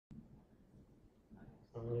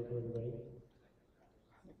Assalamu alaikum, everybody.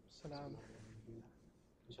 Salam.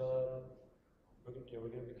 Inshallah, we're going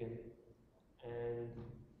to begin. And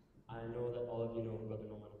I know that all of you know who Brother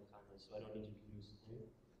Nouman Ali Khan is, so I don't need to introduce him.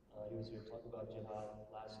 He was here talking about jihad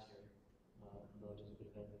last year, the military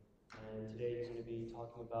event. And today he's going to be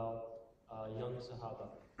talking about young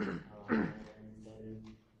Sahaba. And then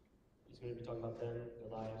he's going to be talking about them,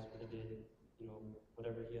 their lives, what they did,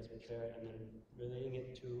 whatever he has prepared, and then relating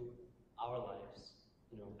it to our lives,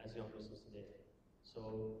 as young Muslims today.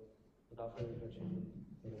 So, without further introduction,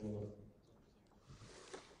 Brother Nouman.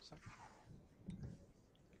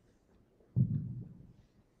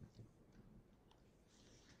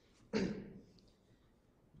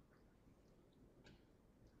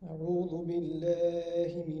 أعوذ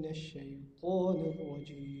بالله من الشيطان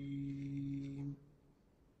الرجيم.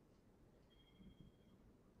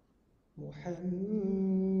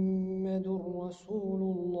 محمد رسول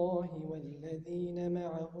الله والذين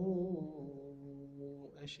معه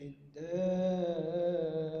أشداء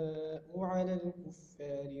على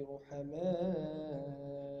الكفار رحماء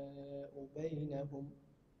بينهم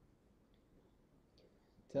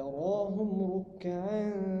تراهم ركعا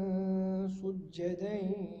سجدا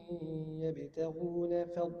يبتغون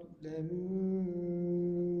فضلا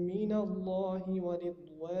من الله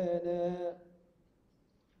ورضوانا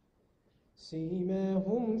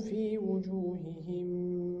سيماهم في وجوههم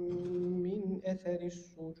من أثر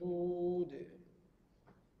السجود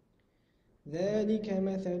ذلك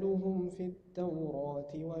مثلهم في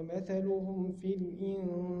التوراة ومثلهم في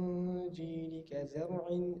الإنجيل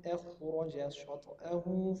كزرع أخرج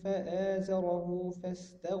شطأه فآزره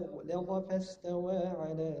فاستغلظ فاستوى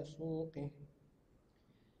على سوقه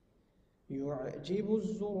يعجب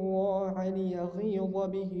الزراع ليغيظ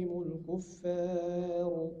بهم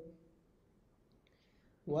الكفار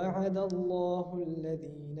وعد الله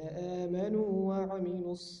الذين آمنوا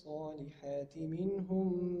وعملوا الصالحات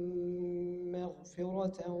منهم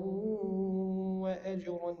مغفرة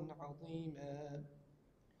وأجرا عظيما.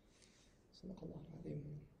 صدق الله العظيم.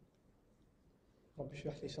 رب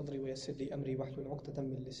اشرح لي صدري ويسر لي أمري واحلل عقدة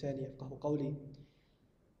من لساني يفقهوا قولي.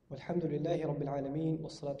 والحمد لله رب العالمين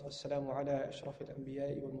والصلاة والسلام على أشرف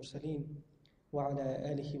الأنبياء والمرسلين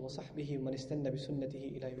وعلى آله وصحبه ومن استنى بسنته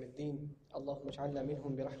إلى يوم الدين. اللهم اجعلنا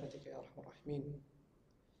منهم برحمتك يا أرحم الراحمين.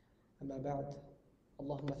 أما بعد،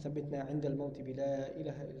 اللهم ثبتنا عند الموت بلا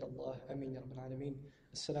إله إلا الله. آمين يا رب العالمين.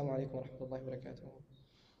 Assalamu alaikum wa rahmatullahi wa barakatuh.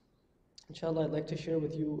 Inshallah, I'd like to share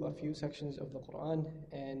with you a few sections of the Quran,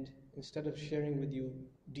 and instead of sharing with you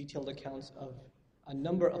detailed accounts of a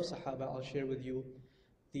number of Sahaba, I'll share with you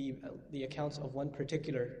the accounts of one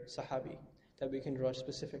particular Sahabi that we can draw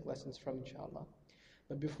specific lessons from, inshallah.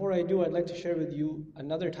 But before I do, I'd like to share with you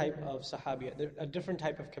another type of Sahabi, a different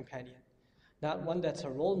type of companion. Not one that's a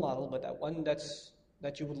role model, but one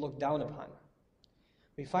that you would look down upon.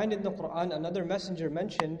 We find in the Quran another messenger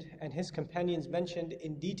mentioned and his companions mentioned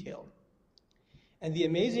in detail. And the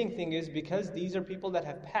amazing thing is, because these are people that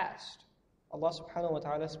have passed, Allah subhanahu wa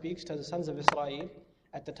ta'ala speaks to the sons of Israel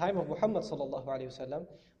at the time of Muhammad sallallahu alayhi wa sallam,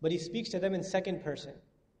 but He speaks to them in second person.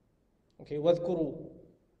 Okay, وَاذْكُرُوا,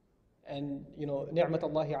 and نِعْمَةَ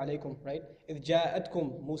اللَّهِ عَلَيْكُمْ, right? إِذْ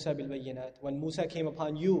جَاءَتْكُمْ مُوسَى بِالْبَيِّنَاتِ, when Musa came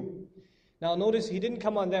upon you. Now notice, He didn't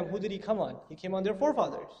come on them. Who did He come on? He came on their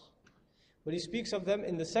forefathers. But He speaks of them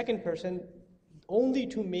in the second person only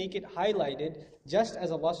to make it highlighted, just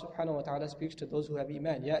as Allah subhanahu wa ta'ala speaks to those who have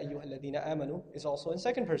iman. Ya ayyuha alladhina amanu is also in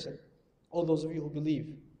second person. All those of you who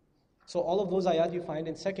believe. So all of those ayat you find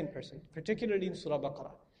in second person, particularly in Surah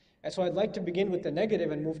Baqarah. And so I'd like to begin with the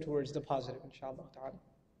negative and move towards the positive, inshallah ta'ala.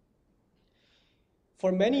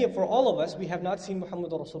 For all of us, we have not seen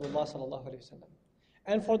Muhammad Rasulullah sallallahu alayhi wa sallam.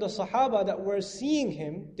 And for the Sahaba that were seeing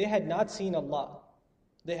him, they had not seen Allah.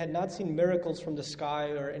 They had not seen miracles from the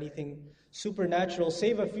sky or anything supernatural,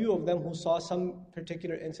 save a few of them who saw some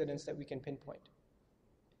particular incidents that we can pinpoint.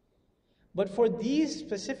 But for these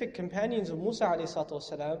specific companions of Musa alayhi salatu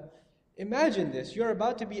wasalam, imagine this. You're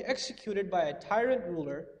about to be executed by a tyrant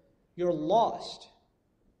ruler. You're lost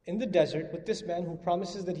in the desert with this man who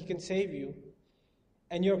promises that he can save you.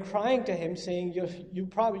 And you're crying to him saying,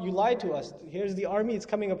 you lied to us. Here's the army, it's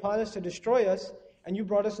coming upon us to destroy us. And you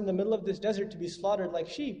brought us in the middle of this desert to be slaughtered like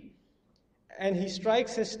sheep. And he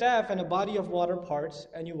strikes his staff and a body of water parts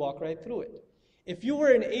and you walk right through it. If you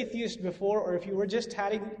were an atheist before, or if you were just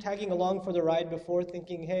tagging along for the ride before,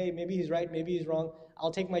 thinking, hey, maybe he's right, maybe he's wrong,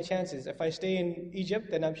 I'll take my chances. If I stay in Egypt,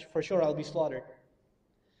 then for sure I'll be slaughtered.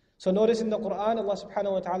 So notice in the Quran, Allah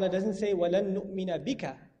subhanahu wa ta'ala doesn't say, وَلَن نُؤْمِنَ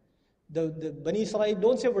بِكَ. The Bani Israel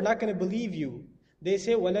don't say, we're not going to believe you. They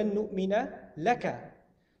say, وَلَن نُؤْمِنَ لَكَ.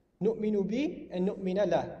 نُؤْمِنُ بِي and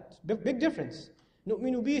نُؤْمِنَ لَا. Big difference.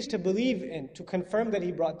 Nu'minu bi is to believe in, to confirm that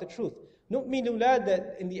he brought the truth. Nu'minu la,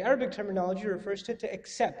 that in the Arabic terminology refers to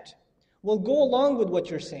accept. We'll go along with what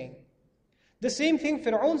you're saying. The same thing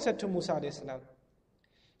Fir'aun said to Musa alayhi salam.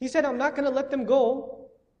 He said, I'm not going to let them go.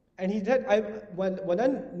 And he said,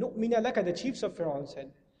 وَلَن نُؤْمِنَ لَكَ, the chiefs of Fir'aun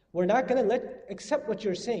said, we're not going to accept what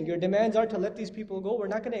you're saying. Your demands are to let these people go. We're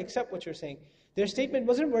not going to accept what you're saying. Their statement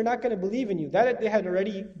wasn't, we're not going to believe in you. That they had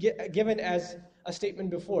already given as a statement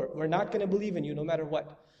before. We're not going to believe in you no matter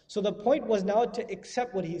what. So the point was now to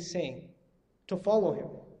accept what he's saying, to follow him.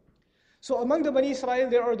 So among the Bani Israel,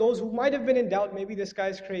 there are those who might have been in doubt. Maybe this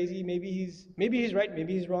guy's crazy. Maybe he's right.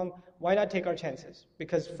 Maybe he's wrong. Why not take our chances?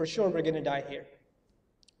 Because for sure we're going to die here.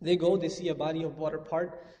 They go, they see a body of water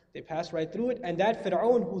part. They pass right through it. And that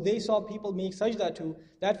Fir'aun who they saw people make sajda to,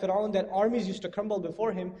 that Fir'aun that armies used to crumble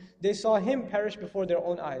before him, they saw him perish before their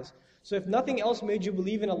own eyes. So if nothing else made you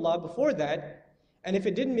believe in Allah before that, and if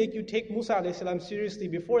it didn't make you take Musa alayhi salam seriously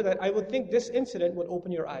before that, I would think this incident would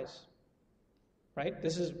open your eyes. Right?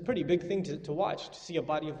 This is a pretty big thing to watch, to see a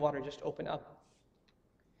body of water just open up.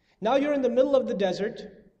 Now you're in the middle of the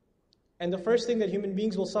desert, and the first thing that human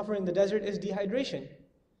beings will suffer in the desert is dehydration.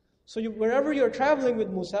 So wherever you're traveling with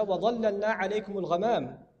Musa, وَظَلَّلْنَا عَلَيْكُمُ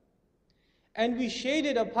الْغَمَامِ, and we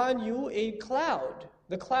shaded upon you a cloud,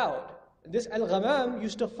 the cloud. This al-ghamam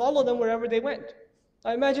used to follow them wherever they went.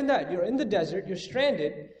 Now imagine that, you're in the desert, you're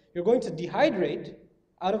stranded, you're going to dehydrate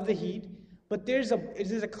out of the heat, but there's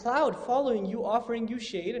a cloud following you, offering you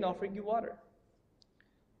shade and offering you water.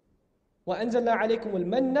 وَأَنزَلْنَا عَلَيْكُمُ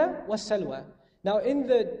الْمَنَّ وَالسَّلْوَى. Now in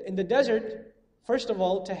the desert, first of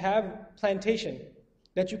all, to have plantation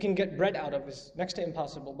that you can get bread out of is next to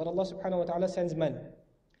impossible. But Allah subhanahu wa ta'ala sends man.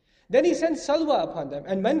 Then He sends salwa upon them.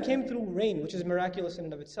 And man came through rain, which is miraculous in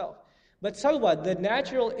and of itself. But salwa, the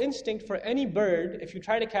natural instinct for any bird, if you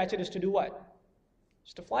try to catch it, is to do what?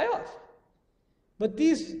 Just to fly off. But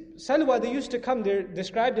these salwa, they used to come, they're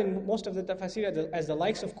described in most of the tafasir as the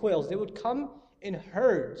likes of quails. They would come in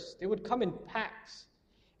herds. They would come in packs.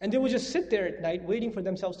 And they would just sit there at night waiting for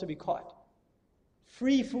themselves to be caught.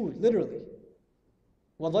 Free food, literally.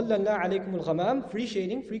 وَظَلَّلْنَا عَلَيْكُمُ الْغَمَامِ, free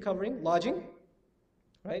shading, free covering, lodging.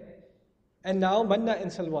 Right? And now, manna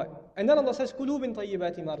and salwa. And then Allah says, كُلُوا مِن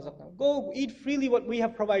طَيِّبَاتِ مَا رَزَقْنَاكُمْ. Go eat freely what we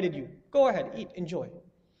have provided you. Go ahead, eat, enjoy.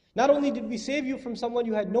 Not only did we save you from someone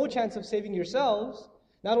you had no chance of saving yourselves,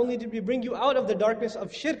 not only did we bring you out of the darkness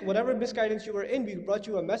of shirk, whatever misguidance you were in, we brought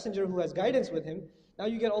you a messenger who has guidance with him. Now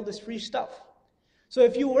you get all this free stuff. So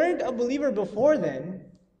if you weren't a believer before then,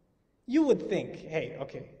 you would think, hey,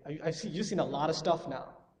 okay, you've seen a lot of stuff now.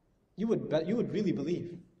 You would really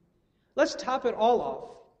believe. Let's top it all off.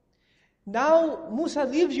 Now Musa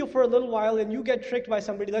leaves you for a little while and you get tricked by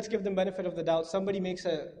somebody. Let's give them benefit of the doubt. Somebody makes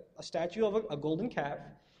a statue of a golden calf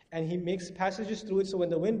and he makes passages through it so when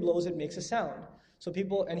the wind blows it makes a sound. So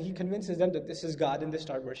and he convinces them that this is God and they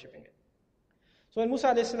start worshipping it. So when Musa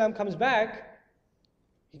a.s. comes back,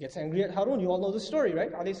 he gets angry at Harun. You all know the story,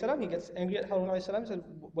 right? He gets angry at Harun a.s. and said,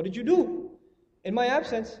 what did you do in my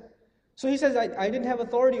absence? So he says, I didn't have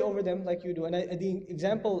authority over them like you do. And the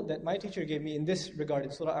example that my teacher gave me in this regard,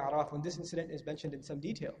 in Surah A'raf, when this incident is mentioned in some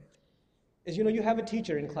detail, is you have a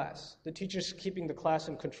teacher in class. The teacher's keeping the class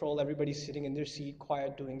in control. Everybody's sitting in their seat,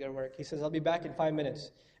 quiet, doing their work. He says, I'll be back in 5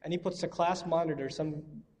 minutes. And he puts a class monitor, some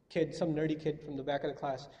nerdy kid from the back of the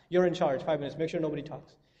class. You're in charge, 5 minutes. Make sure nobody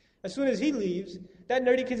talks. As soon as he leaves, that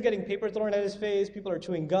nerdy kid's getting paper thrown at his face. People are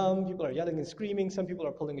chewing gum. People are yelling and screaming. Some people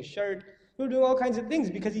are pulling his shirt. People are doing all kinds of things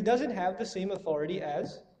because he doesn't have the same authority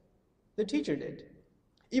as the teacher did.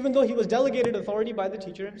 Even though he was delegated authority by the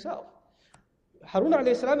teacher himself. Harun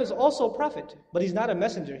a.s. is also a prophet, but he's not a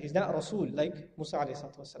messenger. He's not a Rasul like Musa a.s.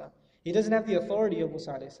 He doesn't have the authority of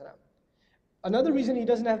Musa a.s. Another reason he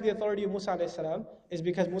doesn't have the authority of Musa a.s. is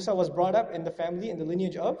because Musa was brought up in the family, in the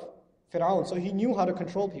lineage of Fir'aun, so he knew how to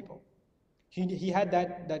control people. He had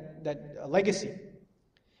that legacy.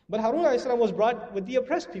 But Harun a.s. was brought with the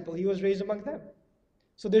oppressed people. He was raised among them.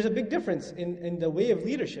 So there's a big difference in the way of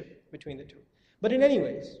leadership between the two. But in any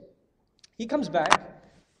ways, he comes back.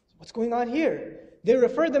 What's going on here? They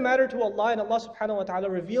refer the matter to Allah, and Allah subhanahu wa ta'ala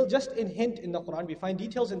revealed just in hint in the Quran. We find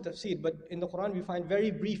details in tafsir, but in the Quran we find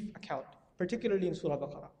very brief account, particularly in Surah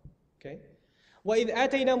Baqarah. Okay? وَإِذْ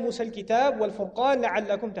آتَيْنَا مُوسَى الْكِتَابَ وَالْفُرْقَانَ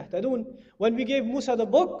لَعَلَّكُمْ تَهْتَدُونَ. When we gave Musa the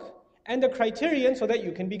book and the criterion so that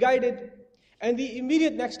you can be guided. And the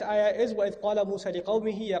immediate next ayah is وَإِذْ قَالَ مُوسَى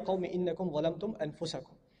لِقَوْمِهِ يَا قَوْمِ إِنَّكُمْ ظَلَمْتُمْ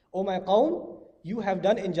أَنفُسَكُمْ. O my qawm, you have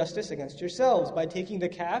done injustice against yourselves by taking the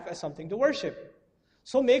calf as something to worship.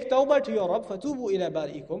 So make tawbah to your Rabb, فَتُوبُوا إِلَى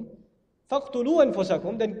بَارِئِكُمْ فَاقْتُلُوا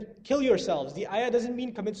أَنفُسَكُمْ. Then kill yourselves. The ayah doesn't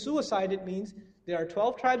mean commit suicide, it means there are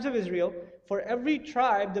 12 tribes of Israel. for every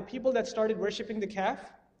tribe, the people that started worshipping the calf,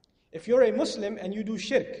 if you're a Muslim and you do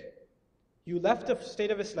shirk, you left the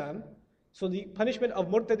state of Islam, so the punishment of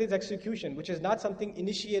murtad is execution, which is not something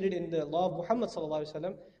initiated in the law of Muhammad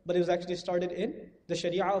ﷺ, but it was actually started in the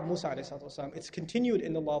Sharia of Musa ﷺ. It's continued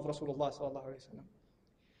in the law of Rasulullah ﷺ.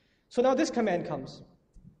 So now this command comes.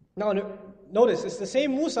 Now notice, it's the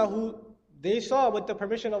same Musa who they saw with the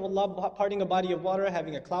permission of Allah parting a body of water,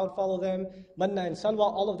 having a cloud follow them, manna and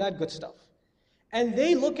salwa, all of that good stuff. And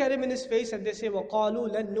they look at him in his face and they say,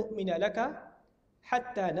 وَقَالُوا لَن نُؤْمِنَ لَكَ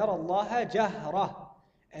حَتَّى نَرَى اللَّهَ جَهْرًا.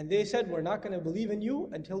 And they said, we're not going to believe in you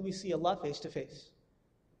until we see Allah face to face.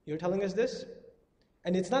 You're telling us this?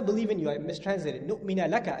 And it's not believe in you, I mistranslated. نُؤْمِنَ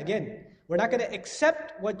لَكَ, again. We're not going to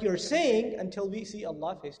accept what you're saying until we see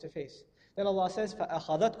Allah face to face. Then Allah says,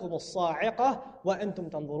 فَأَخَذَتْكُمُ الصَّاعِقَةُ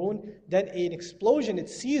وَأَنْتُمْ تَنْظُرُونَ. Then an explosion, it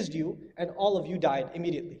seized you, and all of you died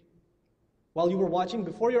immediately. While you were watching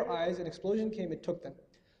before your eyes, an explosion came, it took them.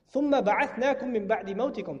 ثُمَّ بَعَثْنَاكُمْ مِنْ بَعْدِ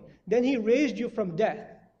مَوْتِكُمْ. Then He raised you from death.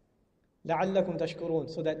 لَعَلَّكُمْ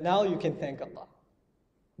تَشْكُرُونَ. So that now you can thank Allah.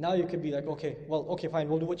 Now you could be like, okay, fine,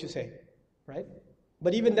 we'll do what you say. Right?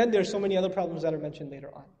 But even then, there's so many other problems that are mentioned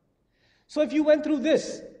later on. So if you went through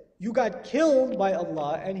this, you got killed by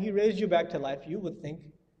Allah and He raised you back to life, you would think,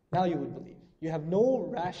 now you would believe. You have no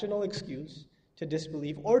rational excuse to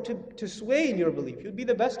disbelieve or to sway in your belief. You'd be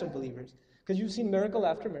the best of believers because you've seen miracle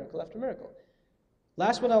after miracle after miracle.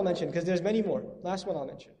 Last one I'll mention, because there's many more. Last one I'll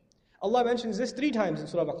mention. Allah mentions this 3 times in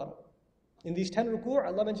Surah Baqarah. In these 10 ruku',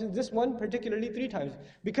 Allah mentions this one particularly 3 times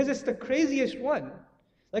because it's the craziest one.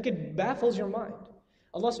 Like it baffles your mind.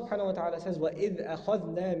 Allah subhanahu wa ta'ala says, وَإِذْ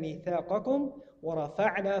أَخَذْنَا مِيثَاقَكُمْ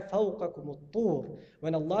وَرَفَعْنَا فَوْقَكُمُ الطُّورِ.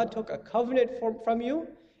 When Allah took a covenant from you,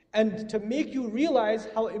 and to make you realize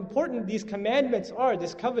how important these commandments are,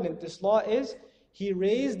 this covenant, this law is, He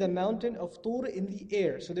raised the mountain of Tur in the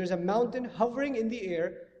air. So there's a mountain hovering in the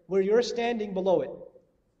air where you're standing below it.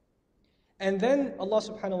 And then Allah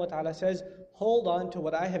subhanahu wa ta'ala says, hold on to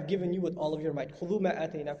what I have given you with all of your might. خُذُوا مَا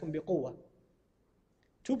آتَيْنَاكُمْ بِقُوَّةٍ.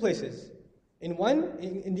 2 places. In one,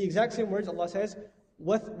 in the exact same words, Allah says,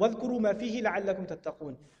 وَاذْكُرُوا مَا فِيهِ لَعَلَّكُمْ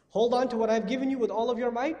تَتَّقُونَ. Hold on to what I've given you with all of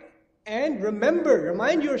your might, and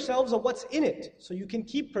remind yourselves of what's in it, so you can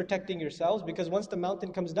keep protecting yourselves, because once the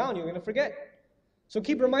mountain comes down, you're going to forget. So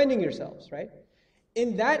keep reminding yourselves, right?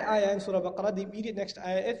 In that ayah in Surah Baqarah, the immediate next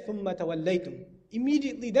ayah is ثُمَّ تَوَلَّيْتُمْ.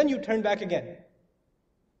 Immediately then you turn back again.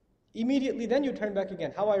 Immediately then you turn back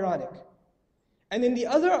again. How ironic. And in the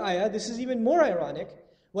other ayah, this is even more ironic.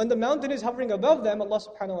 When the mountain is hovering above them, Allah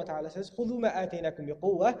subhanahu wa ta'ala says, خُذُوا مَا آتَيْنَاكُمْ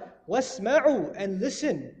بِقُوَّةٍ وَاسْمَعُوا. And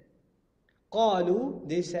listen. قَالُوا.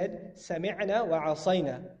 They said, سَمِعْنَا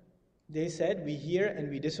وَعَصَيْنَا. They said, we hear and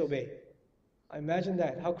we disobey. Imagine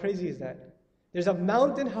that. How crazy is that? There's a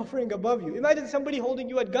mountain hovering above you. Imagine somebody holding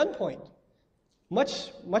you at gunpoint.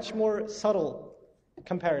 Much, much more subtle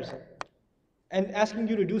comparison. And asking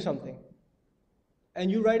you to do something. And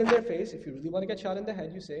you write in their face, if you really want to get shot in the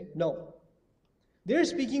head, you say, no. They're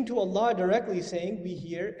speaking to Allah directly saying, we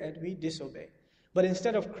hear and we disobey. But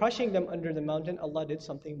instead of crushing them under the mountain, Allah did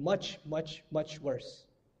something much, much, much worse.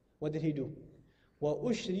 What did He do?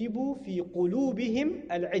 وَأُشْرِبُوا فِي قُلُوبِهِمْ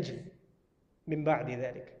الْعِجْلِ مِنْ بَعْدِ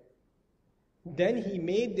ذَلِكَ. Then He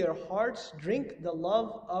made their hearts drink the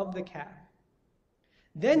love of the calf.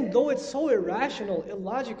 Then, though it's so irrational,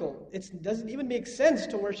 illogical, it doesn't even make sense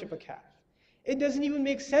to worship a calf. It doesn't even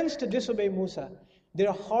make sense to disobey Musa.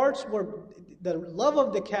 Their hearts were, the love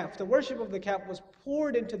of the calf, the worship of the calf was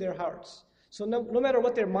poured into their hearts. So no matter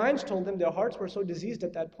what their minds told them, their hearts were so diseased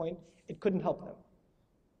at that point, it couldn't help them.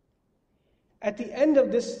 At the end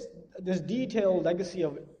of this detailed legacy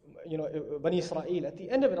of Bani Israel, at the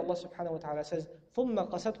end of it, Allah subhanahu wa ta'ala says, ثُمَّ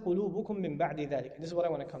قَسَتْ قُلُوبُكُم مِّن بَعْدِ ذَلِكَ. This is what I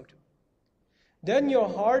want to come to. Then your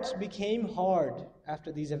hearts became hard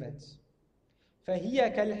after these events.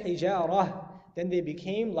 فَهِيَ كَالْحِجَارَةِ. Then they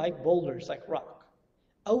became like boulders, like rock.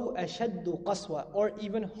 أَوْ أَشَدُّ قَسْوَةً. Or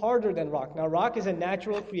even harder than rock. Now rock is a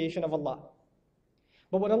natural creation of Allah.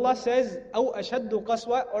 But when Allah says, أَوْ أَشَدُّ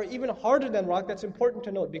قَسْوَةً, or even harder than rock, that's important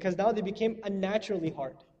to note, because now they became unnaturally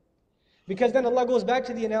hard. Because then Allah goes back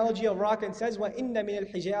to the analogy of rock and says, وَإِنَّ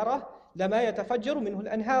مِنَ الْحِجَارَةِ لَمَا يَتَفَجَّرُ مِنْهُ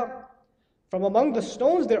الْأَنْهَارُ. From among the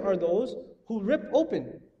stones there are those who rip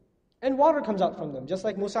open, and water comes out from them. Just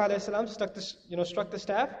like Musa a.s. struck the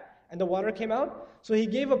staff, and the water came out. So he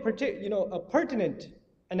gave a pertinent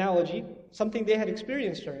analogy, something they had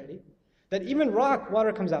experienced already, that even rock,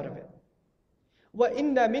 water comes out of it.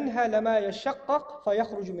 وَإِنَّ مِنْهَا لَمَا يَشَّقَّقْ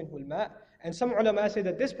فَيَخْرُجُ مِنْهُ الْمَاءُ. And some ulama say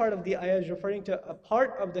that this part of the ayah is referring to a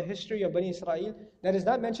part of the history of Bani Israel that is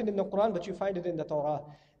not mentioned in the Quran, but you find it in the Torah.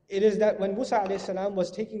 It is that when Musa a.s.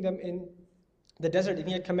 was taking them in the desert, and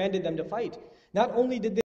He had commanded them to fight. Not only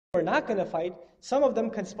did they were not going to fight, some of them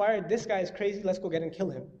conspired, this guy is crazy, let's go get and kill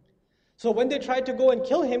him. So when they tried to go and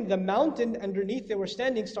kill him, the mountain underneath they were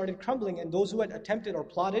standing started crumbling, and those who had attempted or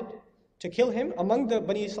plotted to kill him, among the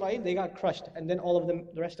Bani Israel, they got crushed, and then all of them,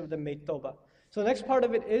 the rest of them made tawbah. So the next part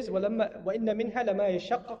of it is, وَإِنَّ مِنْهَا لَمَا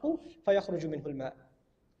يَشَّقَّقُ فَيَخْرُجُ مِنْهُ الْمَاءُ.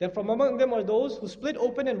 Then from among them are those who split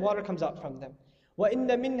open and water comes out from them. وَإِنَّ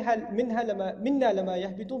مِنَّا لَمَا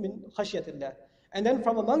يَهْبِطُ مِنْ خَشْيَةِ اللَّهِ. And then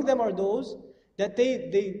from among them are those that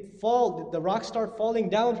they fall, the rocks start falling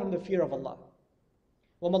down from the fear of Allah.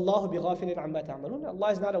 وَمَا اللَّهُ بِغَافِلٍ عَمَّا تَعْمَلُونَ.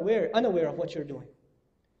 Allah is not unaware of what you're doing.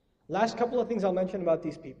 Last couple of things I'll mention about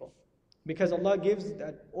these people. Because Allah gives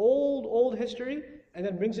that old history and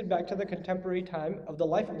then brings it back to the contemporary time of the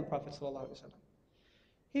life of the Prophet ﷺ.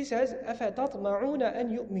 He says, أَفَتَطْمَعُونَ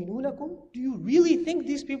أَن يُؤْمِنُوا لَكُمْ. Do you really think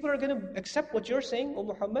these people are going to accept what you're saying, O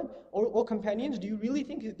Muhammad, or O companions? Do you really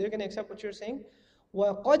think they're going to accept what you're saying?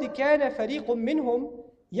 وَقَدْ كَانَ فَرِيقٌ مِّنْهُمْ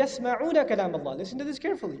يَسْمَعُونَ كَلَامَ اللَّهِ. Listen to this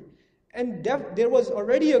carefully. And there was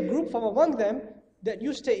already a group from among them that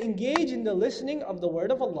used to engage in the listening of the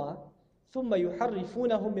word of Allah. ثُمَّ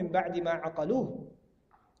يُحَرِّفُونَهُ مِن بَعْدِ مَا عَقَلُوهُ.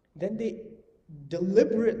 Then they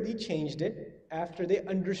deliberately changed it after they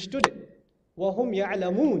understood it. وَهُمْ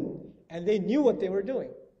يَعْلَمُونَ. And they knew what they were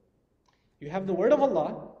doing. You have the word of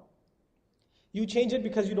Allah. You change it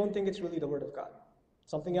because you don't think it's really the word of God.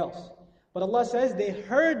 Something else. But Allah says they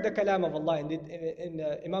heard the kalam of Allah. In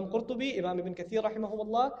Imam Qurtubi, Imam Ibn Kathir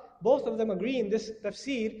rahimahullah, both of them agree in this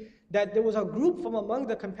tafsir that there was a group from among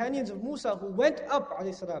the companions of Musa who went up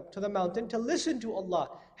to the mountain to listen to Allah.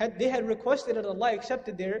 They had requested and Allah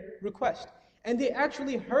accepted their request. And they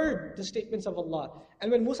actually heard the statements of Allah.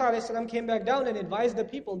 And when Musa a.s. came back down and advised the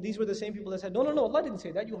people, these were the same people that said, no, Allah didn't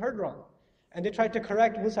say that, you heard wrong. And they tried to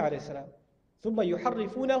correct Musa a.s. ثُمَّ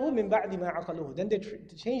يُحَرِّفُونَهُ مِن بَعْدِ مَا عَقَلُوهُ. Then they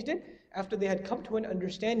changed it after they had come to an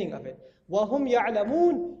understanding of it. وَهُمْ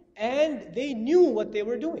يَعْلَمُونَ. And they knew what they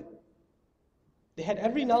were doing. They had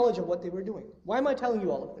every knowledge of what they were doing. Why am I telling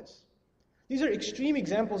you all of this? These are extreme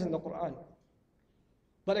examples in the Quran.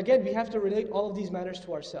 But again, we have to relate all of these matters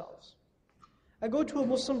to ourselves. I go to a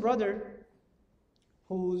Muslim brother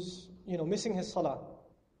who's, missing his salah.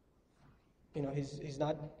 He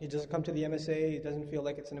doesn't come to the MSA, he doesn't feel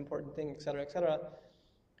like it's an important thing, etc., etc.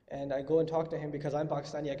 And I go and talk to him because I'm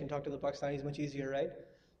Pakistani, I can talk to the Pakistanis much easier, right?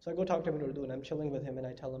 So I go talk to him in Urdu and I'm chilling with him and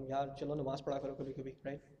I tell him, yaar, chalo namaz pada karo kabhi kabhi,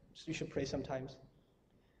 right? So you should pray sometimes.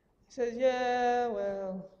 He says, yeah,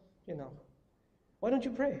 well, why don't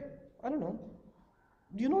you pray? I don't know.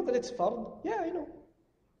 Do you know that it's fard? Yeah, I know.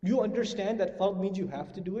 You understand that fard means you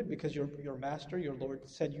have to do it because your master, your Lord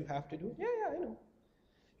said you have to do it? Yeah, I know.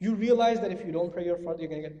 You realize that if you don't pray your fard, you're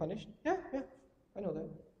going to get punished? Yeah, I know that.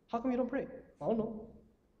 How come you don't pray? I don't know.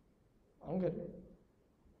 I'm good.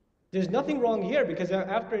 There's nothing wrong here because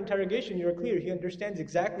after interrogation, you're clear. He understands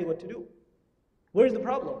exactly what to do. Where's the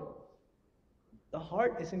problem? The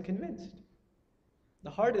heart isn't convinced. The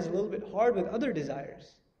heart is a little bit hard with other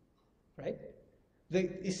desires, right? The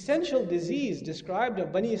essential disease described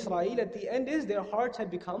of Bani Israel at the end is their hearts had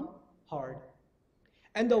become hard.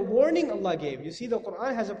 And the warning Allah gave, you see the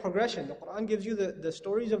Quran has a progression. The Quran gives you the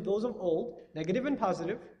stories of those of old, negative and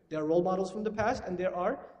positive. There are role models from the past and there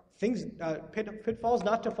are things, pitfalls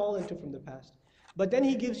not to fall into from the past. But then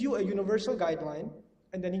He gives you a universal guideline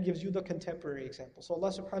and then He gives you the contemporary example. So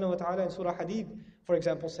Allah subhanahu wa ta'ala in Surah Hadid, for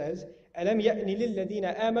example, says, أَلَمْ يَأْنِ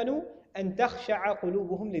لِلَّذِينَ آمَنُوا أَن تَخْشَعَ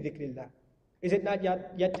قُلُوبُهُمْ لِذِكْرِ اللَّهِ. Is it not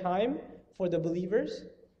yet time for the believers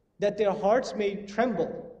that their hearts may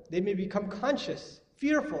tremble, they may become conscious,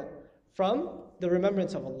 fearful from the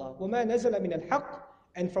remembrance of Allah? وَمَا نَزَلَ مِنَ الْحَقِّ.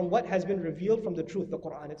 And from what has been revealed from the truth, the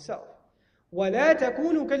Quran itself. وَلَا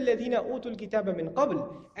تَكُونُوا كَالَّذِينَ أُوتُوا الْكِتَابَ مِنْ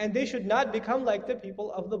قَبْلِ. And they should not become like the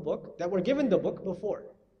people of the book that were given the book before.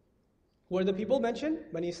 Who are the people mentioned?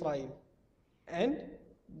 Bani Israel. And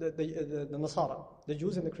the Nasara, the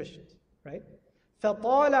Jews and the Christians, right?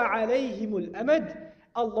 فَطَالَ عَلَيْهِمُ الْأَمَدِ.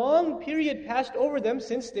 A long period passed over them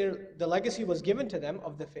since the legacy was given to them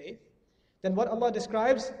of the faith. Then what Allah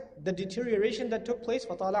describes, the deterioration that took place,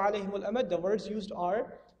 فَطَالَ عَلَيْهِمُ الْأَمَدِ, the words used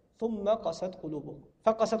are ثُمَّ قَسَتْ قُلُوبُهُمْ.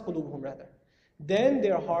 فَقَسَتْ قُلُوبُهُمْ rather. Then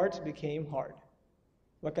their hearts became hard.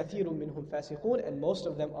 وَكَثِيرٌ مِّنْهُمْ فَاسِقُونَ. And most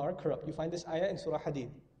of them are corrupt. You find this ayah in Surah Hadid.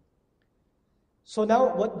 So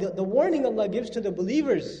now what the warning Allah gives to the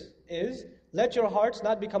believers is, let your hearts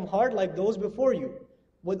not become hard like those before you.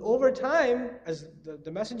 With over time, as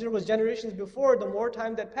the messenger was generations before, the more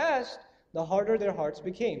time that passed, the harder their hearts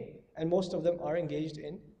became. And most of them are engaged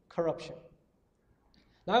in corruption.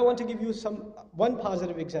 Now I want to give you one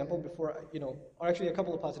positive example before, or actually a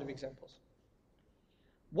couple of positive examples.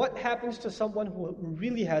 What happens to someone who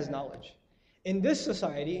really has knowledge? In this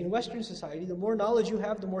society, in Western society, the more knowledge you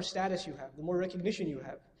have, the more status you have, the more recognition you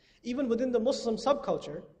have. Even within the Muslim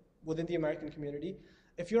subculture, within the American community,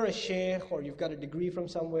 if you're a sheikh or you've got a degree from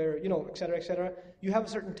somewhere, etc., you have a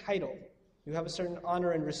certain title. You have a certain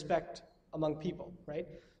honor and respect among people, right?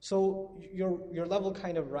 So your level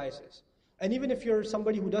kind of rises. And even if you're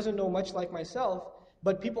somebody who doesn't know much like myself,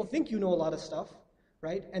 but people think you know a lot of stuff,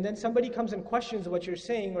 right? And then somebody comes and questions what you're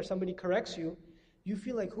saying or somebody corrects you, you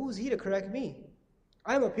feel like, who's he to correct me?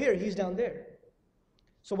 I'm up here, he's down there.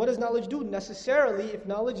 So what does knowledge do? Necessarily, if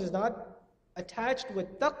knowledge is not attached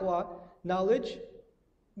with taqwa, knowledge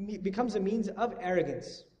becomes a means of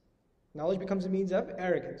arrogance. Knowledge becomes a means of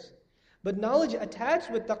arrogance. But knowledge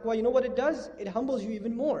attached with taqwa, you know what it does? It humbles you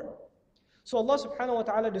even more. So Allah subhanahu wa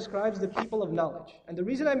ta'ala describes the people of knowledge. And the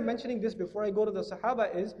reason I'm mentioning this before I go to the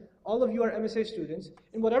Sahaba is, all of you are MSA students,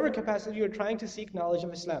 in whatever capacity you're trying to seek knowledge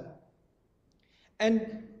of Islam.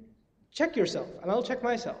 And check yourself, and I'll check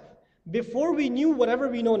myself. Before we knew whatever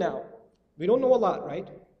we know now, we don't know a lot, right?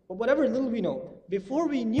 But whatever little we know, before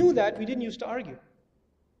we knew that, we didn't used to argue.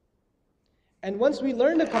 And once we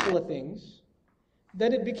learned a couple of things,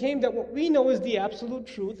 then it became that what we know is the absolute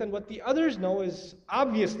truth, and what the others know is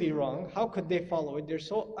obviously wrong. How could they follow it? They're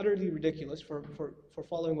so utterly ridiculous for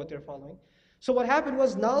following what they're following. So what happened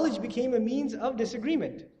was knowledge became a means of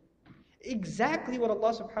disagreement. Exactly what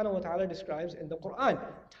Allah subhanahu wa ta'ala describes in the Quran,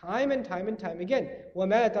 time and time and time again.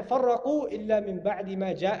 وَمَا تَفَرَّقُوا إِلَّا مِن بَعْدِ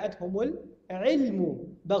مَا جَاءَتْهُمُ الْعِلْمُ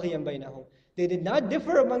بَغْيًا بَيْنَهُم. They did not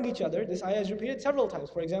differ among each other. This ayah is repeated several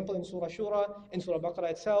times. For example, in Surah Shura, in Surah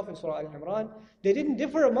Baqarah itself, in Surah Al-Imran. They didn't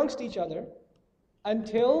differ amongst each other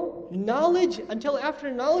until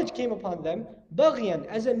after knowledge came upon them, baghyan,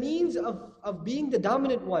 as a means of being the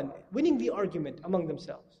dominant one, winning the argument among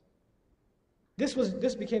themselves.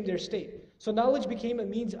 This became their state. So knowledge became a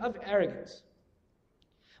means of arrogance.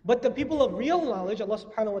 But the people of real knowledge, Allah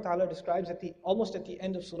subhanahu wa ta'ala describes almost at the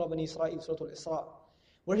end of Surah Bani Israel, Surah Al-Isra,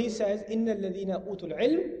 where He says, إِنَّ الَّذِينَ أُوتُوا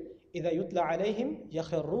الْعِلْمِ إِذَا يُتْلَى عَلَيْهِمْ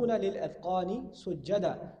يَخِرُّونَ لِلْأَذْقَانِ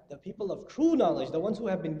سُجَّدًا. The people of true knowledge, the ones who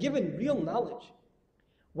have been given real knowledge,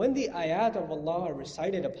 when the ayat of Allah are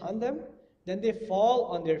recited upon them, then they fall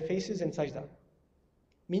on their faces in sajda.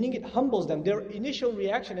 Meaning it humbles them. Their initial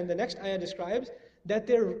reaction in the next ayah describes that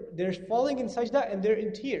they're falling in sajda and they're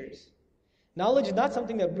in tears. Knowledge is not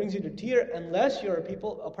something that brings you to tear unless you're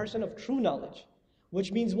a person of true knowledge.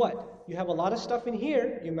 Which means what? You have a lot of stuff in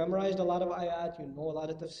here, you memorized a lot of ayat, you know a lot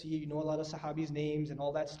of tafsir, you know a lot of sahabis' names and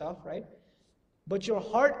all that stuff, right? But your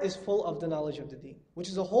heart is full of the knowledge of the deen, which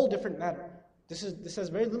is a whole different matter. This has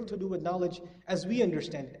very little to do with knowledge as we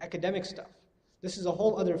understand it, academic stuff. This is a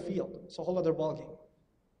whole other field, it's a whole other ballgame.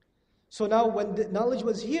 So now when the knowledge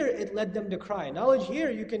was here, it led them to cry. Knowledge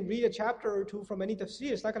here, you can read a chapter or two from any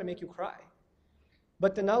tafsir, it's not going to make you cry.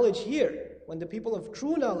 But the knowledge here, when the people of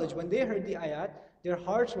true knowledge, when they heard the ayat, their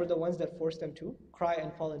hearts were the ones that forced them to cry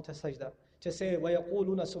and fall into sajda. To say,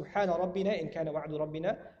 وَيَقُولُونَ سُبْحَانَ رَبِّنَا إِن كَانَ وَعْدُ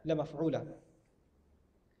رَبِّنَا لَمَفْعُولًا.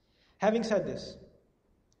 Having said this,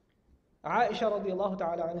 Aisha radiallahu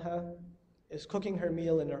ta'ala anha is cooking her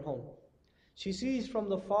meal in her home. She sees from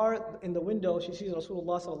the far in the window, she sees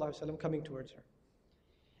Rasulullah sallallahu alaihi wasallam coming towards her.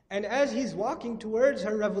 And as he's walking towards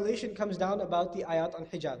her, revelation comes down about the ayat on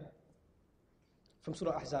hijab from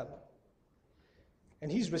Surah Ahzab.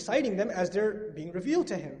 And he's reciting them as they're being revealed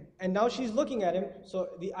to him. And now she's looking at him. So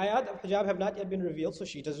the ayat of hijab have not yet been revealed, so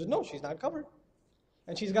she doesn't know, she's not covered.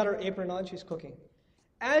 And she's got her apron on, she's cooking.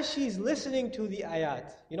 As she's listening to the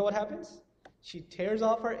ayat, you know what happens? She tears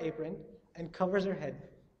off her apron and covers her head.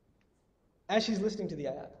 As she's listening to the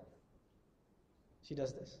ayat. She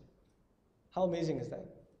does this. How amazing is that?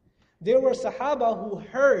 There were Sahaba who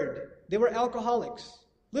heard, they were alcoholics.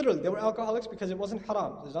 Literally, they were alcoholics because it wasn't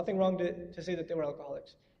haram. There's nothing wrong to say that they were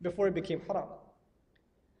alcoholics before it became haram.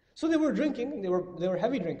 So they were drinking, they were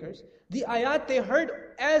heavy drinkers. The ayat they heard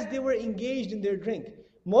as they were engaged in their drink.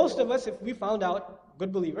 Most of us, if we found out,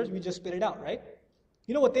 good believers, we just spit it out, right?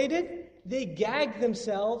 You know what they did? They gagged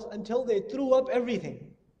themselves until they threw up everything.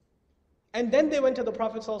 And then they went to the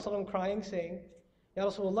Prophet ﷺ crying, saying, Ya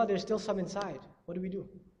Rasulullah, there's still some inside. What do we do?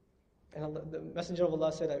 And Allah, the Messenger of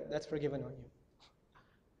Allah said, that's forgiven on you.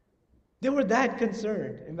 They were that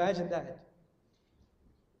concerned. Imagine that.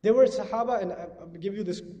 There were Sahaba, and I'll give you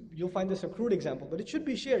this, you'll find this a crude example, but it should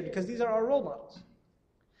be shared because these are our role models.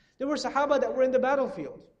 There were Sahaba that were in the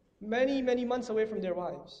battlefield, many, many months away from their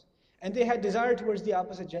wives. And they had desire towards the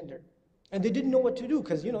opposite gender. And they didn't know what to do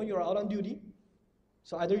because, you're out on duty.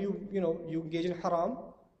 So either you engage in haram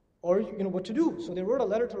or what to do. So they wrote a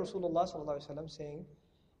letter to Rasulullah sallallahu alaihi wasallam saying,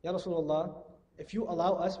 Ya Rasulullah, if you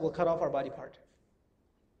allow us, we'll cut off our body part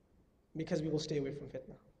because we will stay away from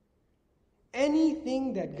fitna.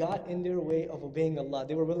 anything that got in their way of obeying Allah,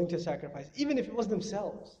 they were willing to sacrifice, even if it was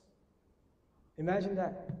themselves. Imagine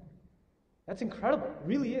that. That's incredible. It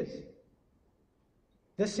really is.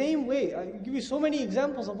 The same way, I give you so many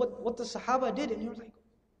examples of what the Sahaba did, and you're like,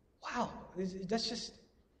 wow, that's just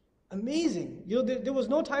amazing. There was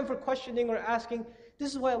no time for questioning or asking.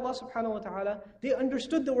 This is why Allah subhanahu wa ta'ala, they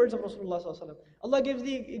understood the words of Rasulullah sallallahu alaihi wasallam. Allah gives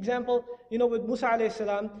the example, with Musa alayhi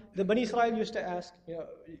salam, the Bani Israel used to ask,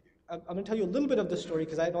 I'm going to tell you a little bit of the story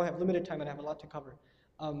because I don't have limited time and I have a lot to cover.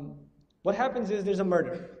 What happens is there's a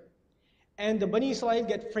murder. And the Bani Israel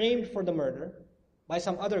get framed for the murder by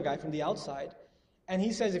some other guy from the outside. And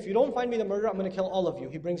he says, if you don't find me the murderer, I'm going to kill all of you.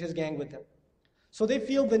 He brings his gang with him. So they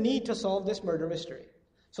feel the need to solve this murder mystery.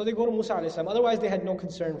 So they go to Musa alayhi salam. Otherwise they had no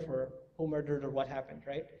concern for who murdered or what happened,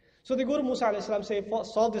 right? So they go to Musa alayhi salam, say,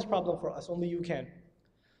 solve this problem for us, only you can.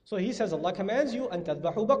 So he says, Allah commands you, أَن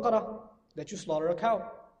تَذْبَحُوا بَقَرَةً, that you slaughter a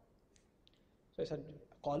cow. So he said,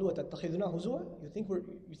 قَالُوا وَتَتَّخِذُنَا هُزُوًا,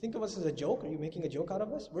 you think of us as a joke? Are you making a joke out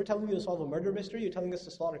of us? We're telling you to solve a murder mystery, you're telling us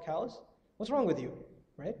to slaughter cows? What's wrong with you,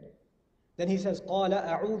 right? Then he says, قَالَ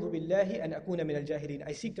أَعُوذُ بِاللَّهِ أَنْ أَكُونَ مِنَ الْجَاهِلِينَ,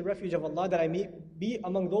 I seek the refuge of Allah that I may be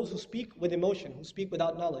among those who speak with emotion, who speak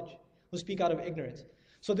without knowledge, who speak out of ignorance.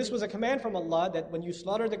 So this was a command from Allah that when you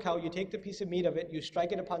slaughter the cow, you take the piece of meat of it, you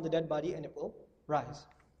strike it upon the dead body and it will rise.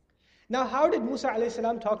 Now how did Musa alayhi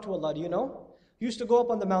salam talk to Allah? Do you know? He used to go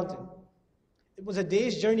up on the mountain. It was a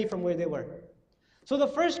day's journey from where they were. So the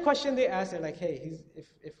first question they asked, they're like, hey,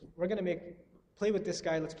 if we're going to play with this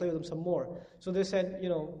guy, let's play with him some more. So they said,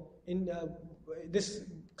 this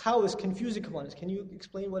cow is confusing upon us. Can you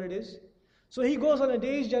explain what it is? So he goes on a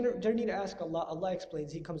day's journey to ask Allah. Allah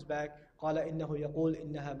explains. He comes back. قال إنه يقول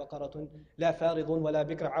إنها بقرة لا فارض ولا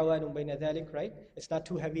بكر عوان بين ذلك, right? It's not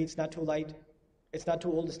too heavy, it's not too light, it's not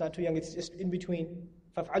too old, it's not too young, it's just in between.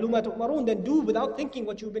 فَافْعَلُوا مَا تُؤْمَرُونَ, then do without thinking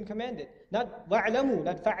what you've been commanded. Not وَاعْلَمُوا,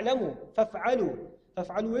 not فَاعْلَمُوا, فَافْعَلُوا.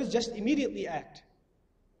 فَافْعَلُوا is just immediately act.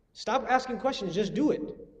 Stop asking questions, just do it,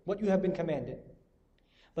 what you have been commanded.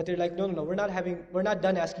 But they're like, no, we're not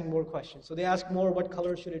done asking more questions. So they ask more, what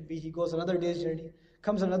color should it be? He goes another day's journey,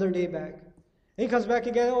 comes another day back. He comes back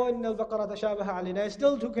again, إِنَّ الْبَقَرَةَ تَشَابَهَ عَلَيْنَا, it's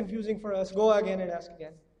still too confusing for us. Go again and ask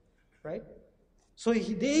again. Right? So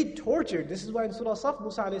they tortured. This is why in Surah Saf,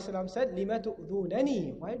 Musa alayhi salam said, لِمَا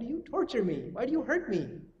تُؤْذُونَنِي, why do you torture me? Why do you hurt me?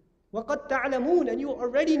 وَقَدْ تَعْلَمُونَ, and you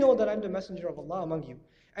already know that I'm the messenger of Allah among you.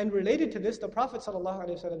 And related to this, the Prophet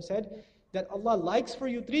ﷺ said that Allah likes for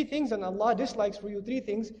you three things and Allah dislikes for you three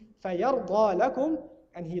things. فَيَرْضَى لَكُمْ,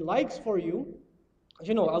 and He likes for you.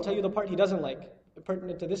 I'll tell you the part He doesn't like,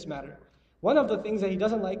 pertinent to this matter. One of the things that He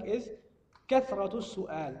doesn't like is كَثْرَةُ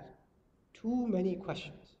السُّؤَالِ, too many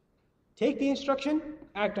questions. Take the instruction,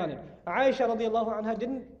 act on it. Aisha radiallahu anha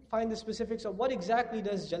didn't find the specifics of what exactly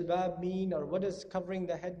does jalbab mean, or what does covering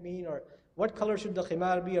the head mean, or what color should the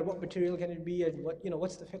khimar be, or what material can it be, and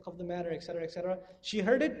what's the fiqh of the matter, etc., etc. She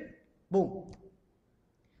heard it, boom.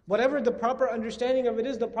 Whatever the proper understanding of it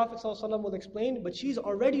is, the Prophet ﷺ will explain, but she's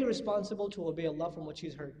already responsible to obey Allah from what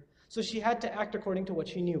she's heard. So she had to act according to what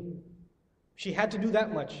she knew. She had to do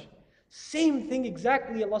that much. Same thing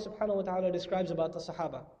exactly Allah subhanahu wa ta'ala describes about the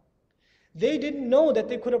Sahaba. They didn't know that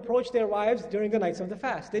they could approach their wives during the nights of the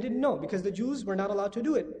fast. They didn't know because the Jews were not allowed to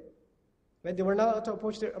do it. Right? They were not allowed to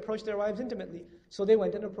approach their wives intimately. So they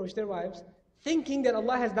went and approached their wives thinking that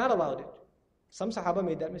Allah has not allowed it. Some Sahaba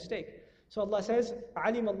made that mistake. So Allah says,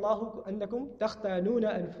 عَلِمَ اللَّهُ أَنَّكُمْ تَخْتَانُونَ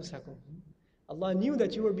أَنفُسَكُمْ. Allah knew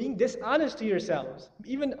that you were being dishonest to yourselves.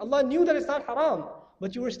 Even Allah knew that it's not haram,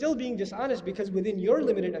 but you were still being dishonest because within your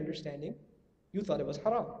limited understanding, you thought it was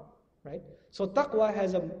haram. Right? So taqwa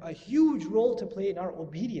has a huge role to play in our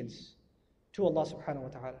obedience to Allah subhanahu wa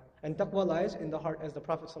ta'ala. And taqwa lies in the heart, as the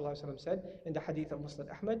Prophet ﷺ said in the hadith of Musnad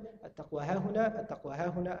Ahmad, at-taqwa ha-huna, at-taqwa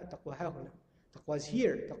ha-huna, at-taqwa ha-huna. Taqwa is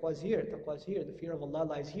here, taqwa is here, taqwa is here. The fear of Allah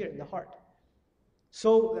lies here in the heart.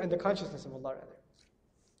 So, and the consciousness of Allah rather.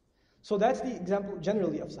 So that's the example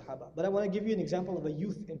generally of Sahaba. But I want to give you an example of a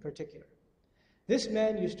youth in particular. This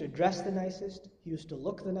man used to dress the nicest, he used to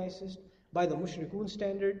look the nicest, by the mushrikun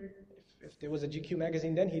standard. If there was a GQ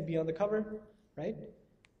magazine then, he'd be on the cover, right?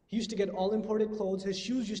 He used to get all imported clothes. His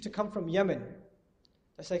shoes used to come from Yemen.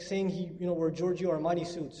 That's like saying he, wore Giorgio Armani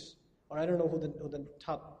suits. Or I don't know who the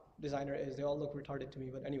top designer is. They all look retarded to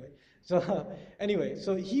me, but anyway.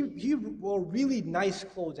 So he wore really nice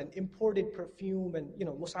clothes and imported perfume and,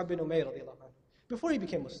 Mus'ab bin Umayr radiallahu anhu, before he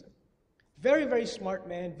became Muslim. Very, very smart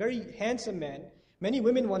man, very handsome man. Many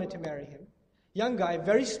women wanted to marry him. Young guy,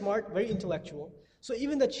 very smart, very intellectual. So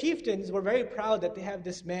even the chieftains were very proud that they have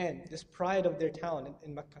this man, this pride of their town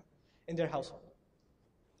in Mecca, in their household.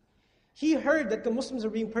 He heard that the Muslims are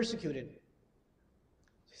being persecuted.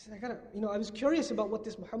 He said, I was curious about what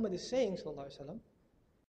this Muhammad is saying, sallallahu alaihi wasallam.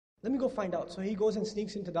 Let me go find out. So he goes and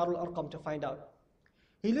sneaks into Darul Arqam to find out.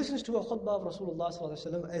 He listens to a khutbah of Rasulullah sallallahu alaihi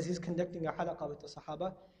wasallam as he's conducting a halaqah with the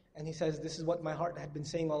Sahaba, and he says, this is what my heart had been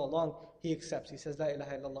saying all along. He accepts. He says, La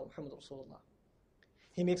ilaha illallah Muhammad Rasulullah.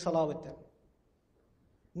 He makes salah with them.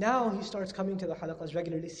 Now he starts coming to the halaqahs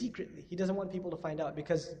regularly, secretly. He doesn't want people to find out,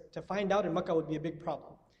 because to find out in Makkah would be a big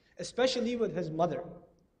problem. Especially with his mother,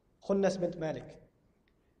 Khunnas bint Malik.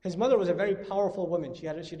 His mother was a very powerful woman. She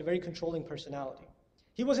had a very controlling personality.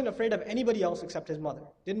 He wasn't afraid of anybody else except his mother.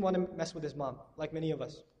 Didn't want to mess with his mom, like many of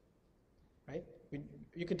us. Right?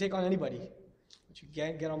 You could take on anybody, but you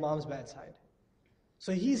can't get on mom's bad side.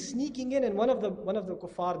 So he's sneaking in, and one of the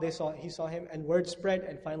kuffar, he saw him, and word spread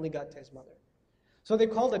and finally got to his mother. So they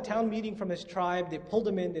called a town meeting from his tribe. They pulled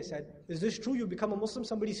him in. They said, is this true? You become a Muslim?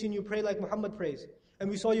 Somebody's seen you pray like Muhammad prays. And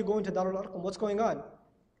we saw you go into Darul Arqam. What's going on?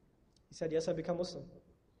 He said, yes, I become Muslim.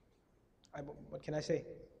 What can I say?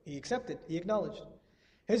 He accepted. He acknowledged.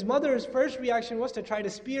 His mother's first reaction was to try to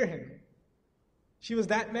spear him. She was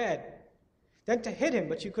that mad. Then to hit him,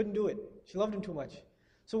 but she couldn't do it. She loved him too much.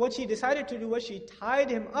 So what she decided to do was she tied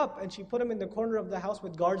him up and she put him in the corner of the house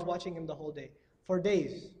with guards watching him the whole day. For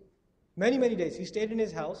days. Many, many days. He stayed in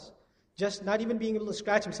his house, just not even being able to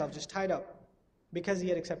scratch himself, just tied up, because he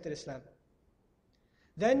had accepted Islam.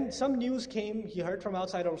 Then some news came, he heard from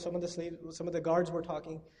outside, or some of the guards were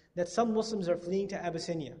talking, that some Muslims are fleeing to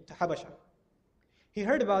Abyssinia, to Habasha. He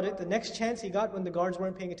heard about it. The next chance he got, when the guards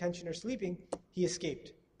weren't paying attention or sleeping, he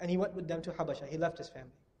escaped. And he went with them to Habasha. He left his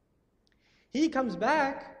family. He comes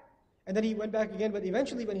back, and then he went back again, but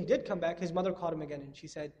eventually when he did come back, his mother caught him again, and she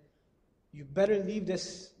said, you better leave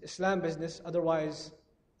this Islam business, otherwise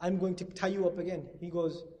I'm going to tie you up again. He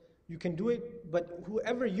goes, you can do it, but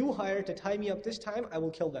whoever you hire to tie me up this time, I will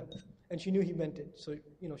kill them. And she knew he meant it, so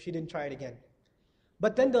she didn't try it again.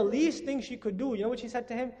 But then the least thing she could do, you know what she said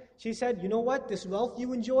to him? She said, you know what, this wealth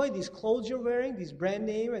you enjoy, these clothes you're wearing, these brand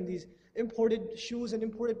name and these imported shoes and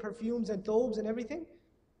imported perfumes and thobes and everything,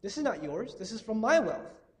 this is not yours, this is from my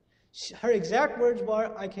wealth. Her exact words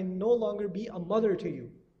were, I can no longer be a mother to you.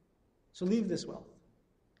 So leave this wealth.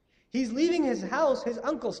 He's leaving his house, his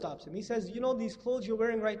uncle stops him. He says, you know these clothes you're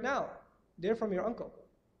wearing right now, they're from your uncle.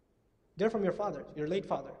 They're from your father, your late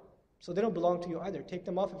father. So they don't belong to you either. Take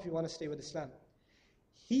them off if you want to stay with Islam.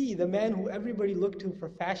 He, the man who everybody looked to for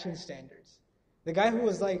fashion standards, the guy who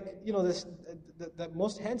was like, the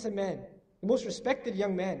most handsome man, the most respected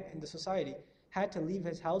young man in the society, had to leave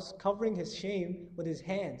his house covering his shame with his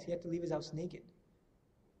hands. He had to leave his house naked.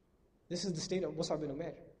 This is the state of Mus'ab bin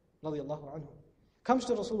Umair. Comes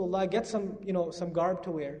to Rasulullah, gets some garb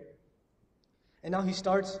to wear, and now he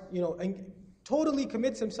starts, and totally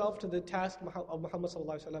commits himself to the task of Muhammad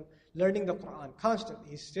sallallahu alaihi wasallam, learning the Quran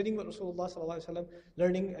constantly. He's sitting with Rasulullah sallallahu alaihi wasallam,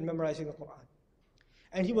 learning and memorizing the Quran.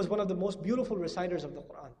 And he was one of the most beautiful reciters of the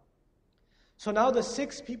Quran. So now the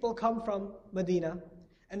 6 people come from Medina,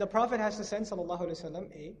 and the Prophet has to send sallallahu alaihi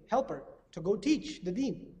wasallam a helper to go teach the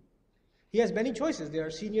deen. He has many choices. There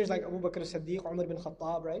are seniors like Abu Bakr as-Siddiq, Umar bin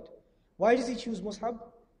Khattab, right? Why does he choose Mus'ab?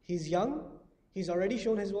 He's young, he's already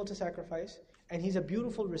shown his will to sacrifice, and he's a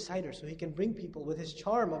beautiful reciter, so he can bring people with his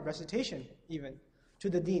charm of recitation even to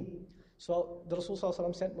the deen. So the Rasul sallallahu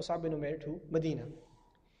alaihi wasallam sent Mus'ab bin Umair to Medina.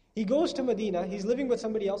 He goes to Medina, he's living with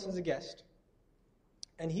somebody else as a guest,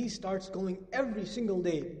 and he starts going every single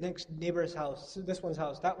day, next neighbor's house, this one's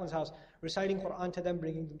house, that one's house, reciting Quran to them,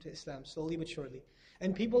 bringing them to Islam, slowly but surely.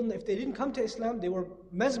 And people, if they didn't come to Islam, they were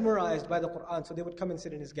mesmerized by the Quran, so they would come and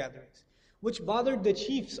sit in his gatherings, which bothered the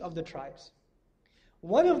chiefs of the tribes.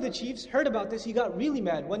 One of the chiefs heard about this, he got really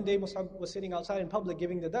mad. One day Mus'ab was sitting outside in public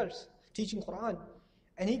giving the dars, teaching Quran,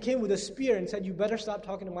 and he came with a spear and said, you better stop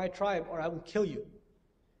talking to my tribe or I will kill you.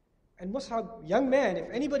 And Mus'ab, young man, if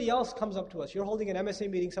anybody else comes up to us, you're holding an MSA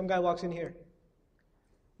meeting, some guy walks in here,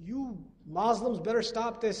 you Muslims better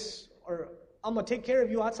stop this or I'm going to take care of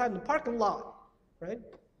you outside in the parking lot. Right?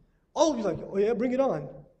 All of you like, oh yeah, bring it on.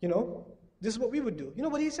 This is what we would do. You know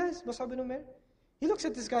what he says, Mus'ab bin Umair? He looks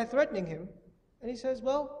at this guy threatening him, and he says,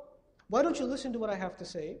 well, why don't you listen to what I have to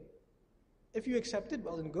say? If you accept it,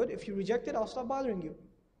 well and good. If you reject it, I'll stop bothering you.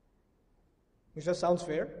 Which just sounds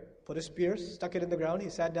fair. Put his spear, stuck it in the ground, he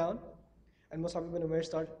sat down, and Mus'ab bin Umair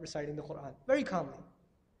started reciting the Quran, very calmly.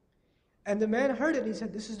 And the man heard it, and he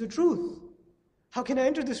said, this is the truth. How can I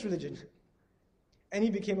enter this religion? And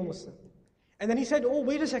he became a Muslim. And then he said, oh,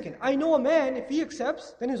 wait a second. I know a man, if he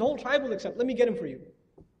accepts, then his whole tribe will accept. Let me get him for you.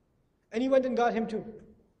 And he went and got him too.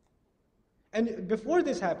 And before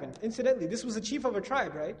this happened, incidentally, this was the chief of a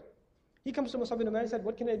tribe, right? He comes to Mus'ab bin Umair and said,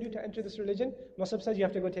 what can I do to enter this religion? Mus'ab says, you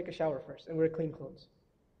have to go take a shower first and wear clean clothes.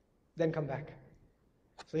 Then come back.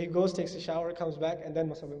 So he goes, takes a shower, comes back, and then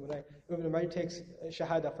Mus'ab ibn Umayr takes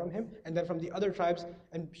shahada from him, and then from the other tribes,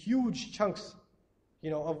 and huge chunks,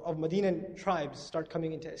 of Medinan tribes start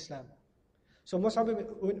coming into Islam. So Mus'ab ibn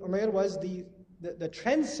Umayr was the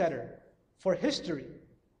trendsetter for history.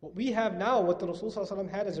 What we have now, what the Rasul ﷺ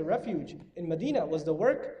had as a refuge in Medina, was the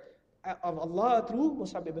work of Allah through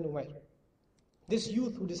Mus'ab ibn Umayr. This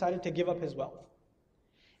youth who decided to give up his wealth.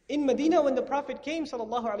 In Medina, when the Prophet came,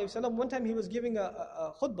 ﷺ, one time he was giving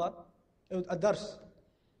a khutbah, a dars.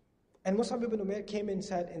 And Mus'ab ibn Umayr came and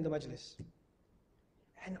sat in the majlis.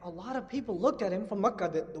 And a lot of people looked at him from Makkah,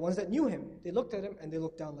 the ones that knew him. They looked at him and they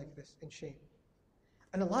looked down like this in shame.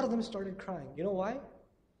 And a lot of them started crying. You know why?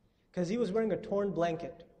 Because he was wearing a torn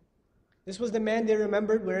blanket. This was the man they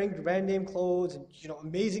remembered wearing brand name clothes and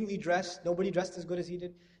amazingly dressed. Nobody dressed as good as he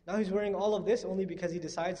did. Now he's wearing all of this only because he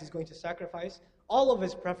decides he's going to sacrifice all of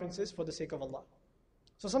his preferences for the sake of Allah.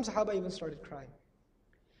 So some Sahaba even started crying.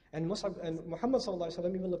 And Muhammad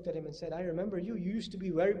ﷺ even looked at him and said, I remember you used to be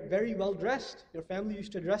very, very well dressed. Your family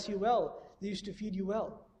used to dress you well. They used to feed you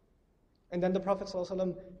well. And then the Prophet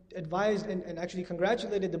ﷺ advised and actually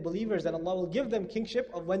congratulated the believers that Allah will give them kingship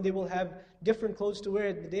of when they will have different clothes to wear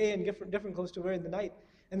in the day and different clothes to wear in the night.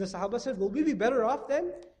 And the Sahaba said, will we be better off then?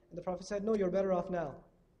 And the Prophet said, no, you're better off now.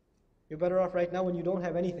 You're better off right now when you don't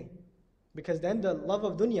have anything. Because then the love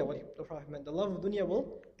of dunya, what the Prophet meant, the love of dunya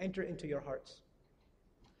will enter into your hearts.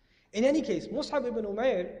 In any case, Mus'ab ibn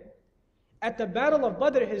Umayr, at the Battle of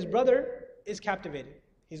Badr, his brother is captivated.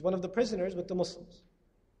 He's one of the prisoners with the Muslims.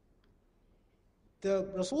 The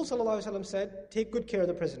Rasul ﷺ said, take good care of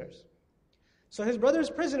the prisoners. So his brother is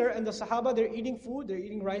prisoner and the Sahaba, they're eating food, they're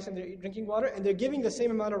eating rice and they're drinking water, and they're giving the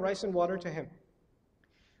same amount of rice and water to him.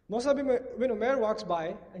 Mus'ab ibn Umayr walks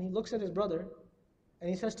by and he looks at his brother and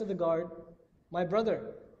he says to the guard, my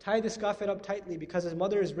brother, tie this kafir up tightly because his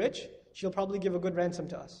mother is rich, she'll probably give a good ransom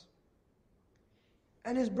to us.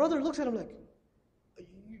 And his brother looks at him like,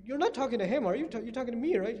 you're not talking to him, are you? You're talking to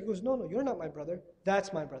me, right? He goes, no, you're not my brother.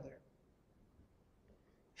 That's my brother.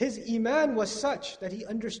 His iman was such that he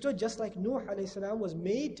understood, just like Nuh a.s. was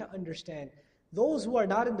made to understand. Those who are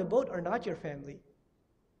not in the boat are not your family.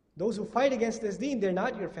 Those who fight against this deen, they're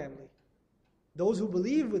not your family. Those who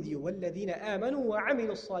believe with you, وَالَّذِينَ آمَنُوا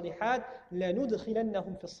وَعَمِلُوا الصَّالِحَاتِ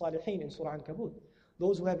لَنُدْخِلَنَّهُمْ فِي الصَّالِحِينَ in Surah Al-Kabut.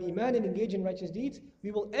 Those who have iman and engage in righteous deeds,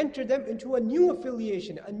 we will enter them into a new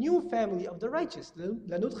affiliation, a new family of the righteous.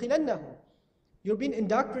 لَنُدْخِلَنَّهُمْ. You're being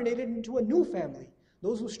indoctrinated into a new family.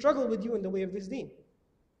 Those who struggle with you in the way of this deen.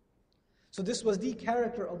 So this was the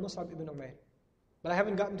character of Mus'ab ibn Umayr. But I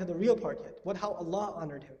haven't gotten to the real part yet. How Allah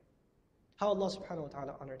honored him. How Allah subhanahu wa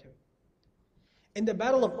ta'ala honored him. In the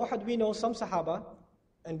battle of Uhud, we know some Sahaba,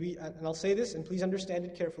 and I'll say this, and please understand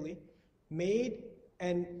it carefully, made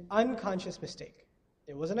an unconscious mistake.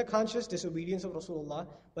 It wasn't a conscious disobedience of Rasulullah,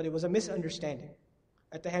 but it was a misunderstanding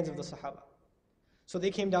at the hands of the Sahaba. So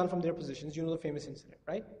they came down from their positions. You know the famous incident,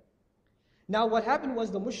 right? Now what happened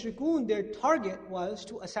was the mushrikun, their target was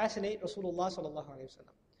to assassinate Rasulullah sallallahu alaihi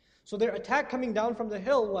wasallam. So their attack coming down from the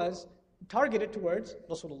hill was targeted towards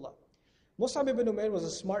Rasulullah. Mus'ab ibn Umayr was a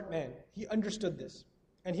smart man. He understood this.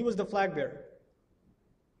 And he was the flag bearer.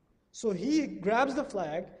 So he grabs the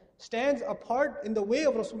flag, stands apart in the way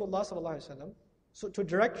of Rasulullah sallallahu alaihi wasallam, so to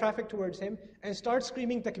direct traffic towards him, and starts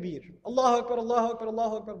screaming takbir. Allahu Akbar, Allahu Akbar,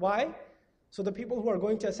 Allahu Akbar. Why? So the people who are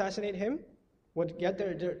going to assassinate him would get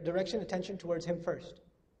their attention towards him first.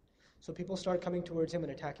 So people start coming towards him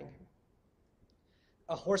and attacking him.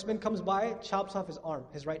 A horseman comes by, chops off his arm,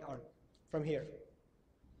 his right arm, from here.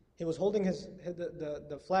 He was holding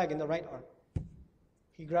the flag in the right arm.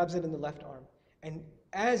 He grabs it in the left arm. And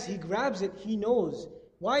as he grabs it, he knows.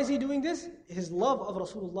 Why is he doing this? His love of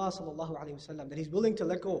Rasulullah sallallahu alaihi wasallam, that he's willing to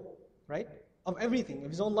let go, right? Of everything,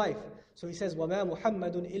 of his own life. So he says, وَمَا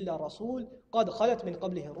مُحَمَّدٌ إِلَّا رَسُولٌ قَدْ خَلَتْ مِنْ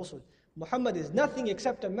قَبْلِهِ الرُّسُلُ. Muhammad is nothing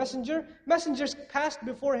except a messenger. Messengers passed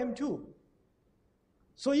before him too.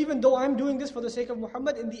 So even though I'm doing this for the sake of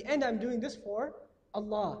Muhammad, in the end I'm doing this for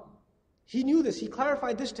Allah. He knew this. He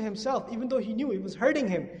clarified this to himself, even though he knew it was hurting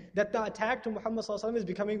him that the attack to Muhammad ﷺ is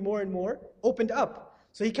becoming more and more opened up.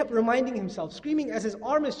 So he kept reminding himself, screaming as his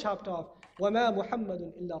arm is chopped off, وَمَا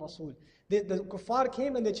مُحَمَّدٌ إِلَّا رَسُولٌ. The kuffar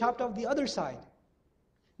came and they chopped off the other side.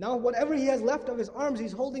 Now whatever he has left of his arms,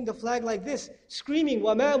 he's holding the flag like this, screaming,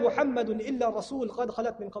 وَمَا مُحَمَّدٌ إِلَّا رَسُولٌ قَدْ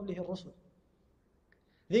خَلَتْ مِنْ قَبْلِهِ الرُّسُلُ.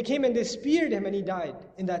 They came and they speared him and he died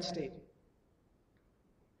in that state.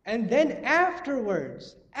 And then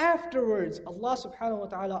afterwards, Allah subhanahu wa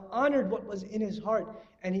ta'ala honored what was in his heart,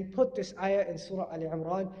 and He put this ayah in Surah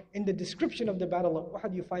Al-Imran. In the description of the battle of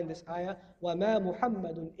Uhud, you find this ayah, وَمَا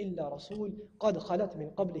مُحَمَّدٌ إِلَّا رَسُولٌ قَدْ خَلَتْ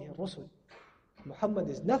مِنْ قَبْلِهِ الرُّسُلُ. Muhammad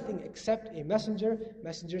is nothing except a messenger.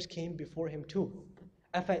 Messengers came before him too.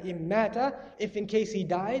 أَفَإِن مَاتَ, if in case he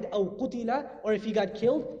died, أَوْ قُتِلَ, or if he got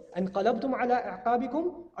killed, أَنْقَلَبْتُمْ عَلَىٰ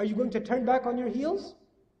أَعْقَابِكُمْ, are you going to turn back on your heels?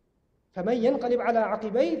 فَمَنْ يَنْقَلِبْ عَلَىٰ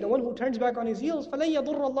عَقِبَيْهِ, the one who turns back on his heels, فَلَنْ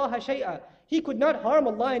يَضُرَّ اللَّهَ شَيْئًا, he could not harm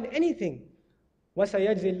Allah in anything.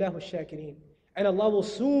 وَسَيَجْزِي اللَّهُ الشَّاكِرِينَ, and Allah will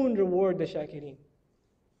soon reward the shakirin,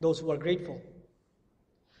 those who are grateful.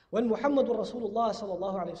 When Muhammadur Rasulullah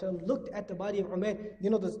sallallahu alaihi wasallam looked at the body of Umair,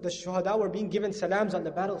 the shuhada were being given salams on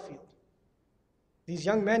the battlefield. These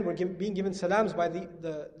young men were being given salams by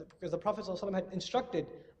because the Prophet sallallahu alaihi wasallam had instructed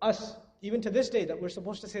us, even to this day, that we're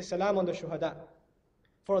supposed to say salam on the shuhada.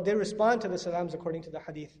 For they respond to the salams according to the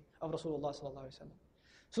hadith of Rasulullah sallallahu alaihi wasallam.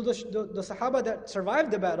 So the Sahaba that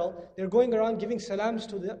survived the battle, they're going around giving salams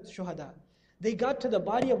to the shuhada. They got to the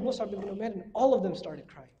body of Mus'ab ibn Umair and all of them started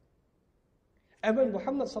crying. And when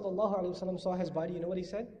Muhammad sallallahu alaihi wasallam saw his body, you know what he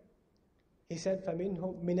said? He said,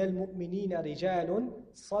 فَمِنْهُمْ مِنَ الْمُؤْمِنِينَ رِجَالٌ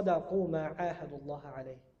صَدَقُوا مَا عَاهَدُوا اللَّهَ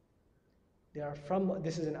عَلَيْهِ. They are from,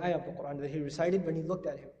 this is an ayah of the Quran that he recited when he looked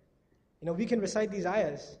at him. We can recite these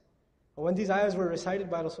ayahs. But when these ayahs were recited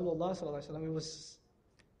by Rasulullah sallallahu alaihi wasallam, it was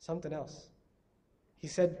something else. He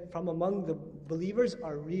said, from among the believers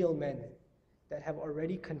are real men that have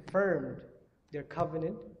already confirmed their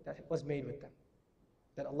covenant that was made with them,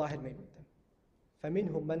 that Allah had made with them.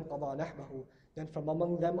 فَمِنْهُمْ مَنْ قَضَى نَحْبَهُ, then from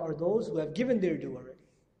among them are those who have given their due already.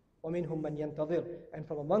 وَمِنْهُمْ مَنْ يَنْتَظِرُ, and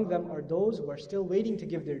from among them are those who are still waiting to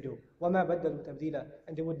give their due. وَمَا بَدَّلُوا تَبْدِيلًا,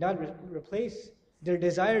 and they would not replace their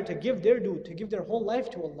desire to give their due, to give their whole life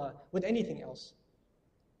to Allah with anything else.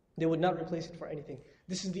 They would not replace it for anything.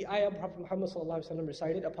 This is the ayah Prophet Muhammad sallallahu alaihi wasallam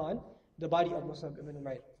recited upon the body of Mus'ab ibn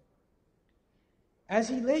Umair. As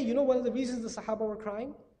he lay, one of the reasons the Sahaba were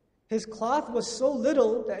crying? His cloth was so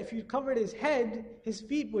little that if you covered his head, his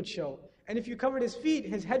feet would show. And if you covered his feet,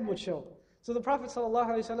 his head would show. So the Prophet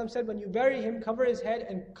ﷺ said, when you bury him, cover his head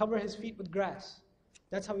and cover his feet with grass.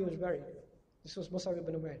 That's how he was buried. This was Mus'ab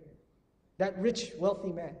ibn Umair, that rich,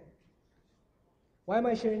 wealthy man. Why am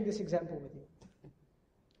I sharing this example with you?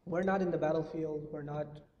 We're not in the battlefield. We're not,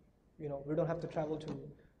 we don't have to travel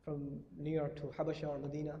from New York to Habasha or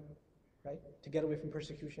Medina, right, to get away from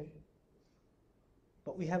persecution.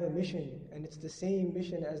 But we have a mission, and it's the same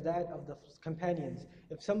mission as that of the companions.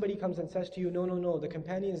 If somebody comes and says to you, no, the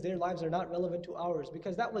companions, their lives are not relevant to ours,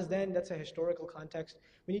 because that was then, that's a historical context.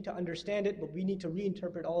 We need to understand it, but we need to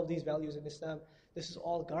reinterpret all of these values in Islam. This is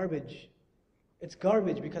all garbage. It's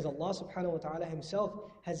garbage because Allah subhanahu wa ta'ala Himself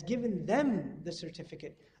has given them the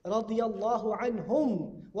certificate. رَضِيَ اللَّهُ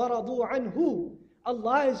عَنْهُمْ وَرَضُوا عَنْهُ.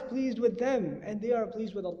 Allah is pleased with them, and they are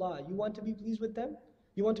pleased with Allah. You want to be pleased with them?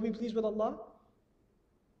 You want to be pleased with Allah?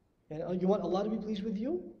 And you want Allah to be pleased with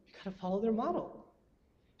you? You got to follow their model.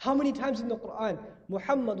 How many times in the Quran,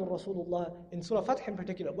 Muhammadur Rasulullah, in Surah Fath in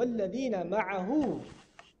particular, وَالَّذِينَ مَعَهُ,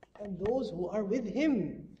 and those who are with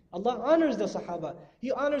him. Allah honors the Sahaba.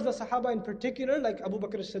 He honors the Sahaba in particular, like Abu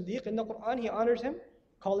Bakr as-Siddiq in the Quran, He honors him,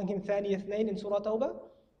 calling him Thani Ithnain in Surah Tawbah.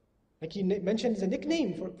 Like He mentions a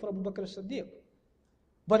nickname for Abu Bakr as-Siddiq.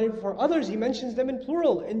 But for others, He mentions them in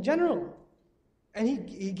plural, in general. And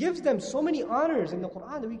he gives them so many honors in the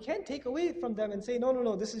Quran that we can't take away from them and say,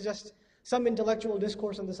 no, this is just some intellectual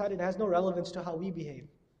discourse on the side. It has no relevance to how we behave.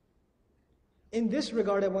 In this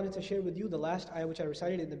regard, I wanted to share with you the last ayah which I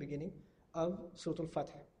recited in the beginning of Surah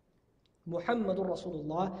Al-Fath. Muhammadur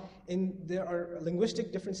Rasulullah. There are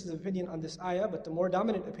linguistic differences of opinion on this ayah, but the more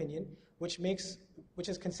dominant opinion, which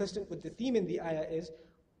is consistent with the theme in the ayah is,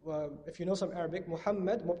 if you know some Arabic,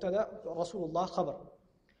 Muhammad, Mubtada, Rasulullah, Khabar.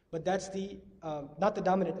 But that's not the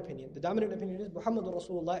dominant opinion. The dominant opinion is Muhammadur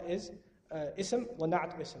Rasulullah is ism wa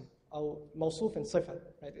na'at ism, or mawsuf and sifa,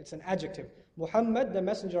 right? It's an adjective. Muhammad, the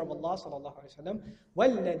messenger of Allah sallallahu alaihi wasallam,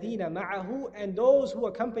 وَالَّذِينَ مَعَهُ, and those who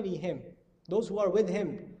accompany him, those who are with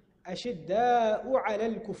him, أَشِدَّاءُ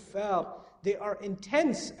عَلَى الْكُفَّارِ, they are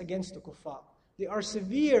intense against the kuffar. They are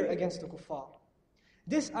severe against the kuffar.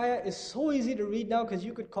 This ayah is so easy to read now because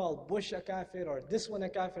you could call Bush a kafir, or this one a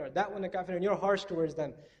kafir, or that one a kafir, and you're harsh towards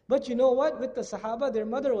them. But you know what? With the Sahaba, their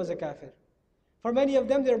mother was a kafir. For many of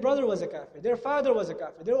them, their brother was a kafir. Their father was a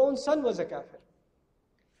kafir. Their own son was a kafir.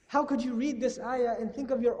 How could you read this ayah and think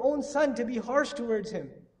of your own son to be harsh towards him?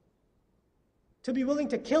 To be willing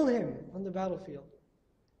to kill him on the battlefield?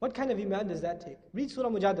 What kind of iman does that take? Read Surah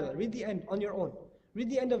Mujadala. Read the end on your own. Read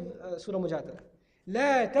the end of Surah Mujadala.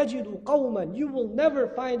 لا تجد قوما, you will never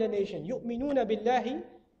find a nation, يؤمنون بالله,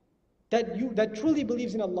 that truly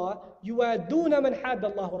believes in Allah, يوادون من حاد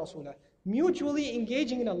الله ورسوله, mutually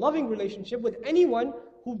engaging in a loving relationship with anyone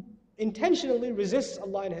who intentionally resists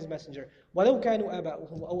Allah and His Messenger. وَلَوْ كَانُوا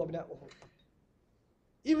آبَاؤُهُمْ أَوْ أَبْنَاؤُهُمْ.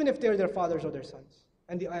 even if they're their fathers or their sons.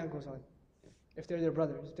 And the ayah goes on. If they're their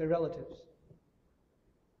brothers, their relatives.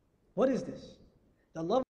 What is this? The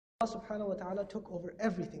love of Allah subhanahu wa ta'ala took over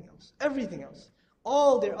everything else. Everything else.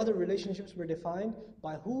 All their other relationships were defined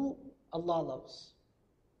by who Allah loves.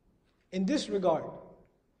 In this regard,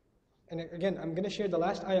 and again, I'm going to share the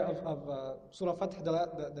last ayah of Surah Fath,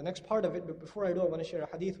 the next part of it, but before I do, I want to share a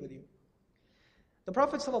hadith with you. The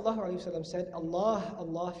Prophet ﷺ said,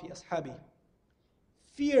 Allah fi ashabi.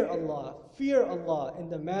 Fear Allah in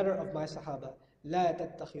the matter of my Sahaba. لا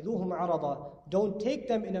تتخذوهم عرضا. Don't take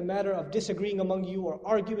them in a matter of disagreeing among you or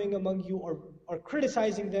arguing among you or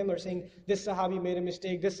criticizing them or saying, this Sahabi made a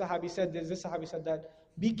mistake, this Sahabi said this Sahabi said that.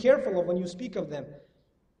 Be careful of when you speak of them.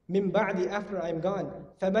 من بعد, after I'm gone.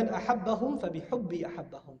 فمن أحبهم فبحبي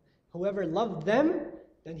أحبهم. Whoever loved them,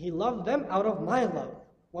 then he loved them out of my love.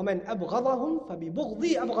 ومن أبغضهم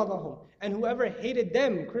فببغضي أبغضهم. And whoever hated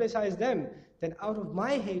them, criticized them, then out of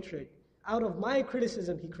my hatred, out of my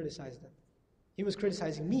criticism, he criticized them. He was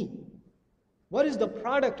criticizing me. What is the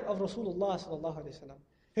product of Rasulullah sallallahu alaihi wasallam?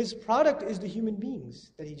 His product is the human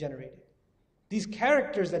beings that he generated. These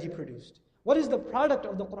characters that he produced. What is the product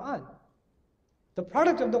of the Quran? The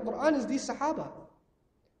product of the Quran is these Sahaba.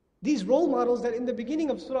 These role models that in the beginning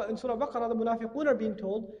of Surah Baqarah, the Munafiqun are being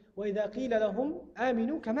told, وَإِذَا قِيلَ لَهُمْ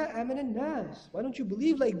آمِنُوا كَمَا آمَنَ النَّاسِ. Why don't you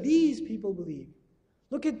believe like these people believe?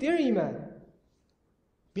 Look at their iman.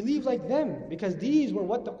 Believe like them, because these were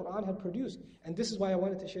what the Quran had produced. And this is why I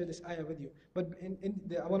wanted to share this ayah with you. But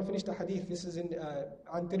I want to finish the hadith. This is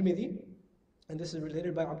on Tirmidhi, and this is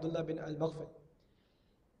related by Abdullah bin al-Maghfir.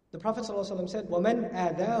 The Prophet ﷺ said, وَمَنْ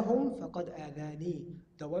آذَاهُمْ فَقَدْ آذَانِي.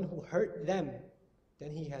 The one who hurt them,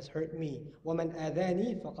 then he has hurt me. وَمَنْ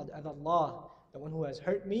آذَانِي فَقَدْ أَذَى اللَّهِ. The one who has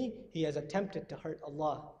hurt me, he has attempted to hurt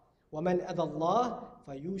Allah. وَمَنْ أَذَى اللَّهِ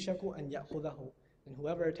فَيُوشَكُ أَنْ يَأْخُذَهُ. And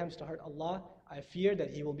whoever attempts to hurt Allah, I fear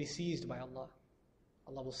that he will be seized by Allah.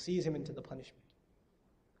 Allah will seize him into the punishment.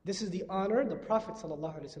 This is the honor the Prophet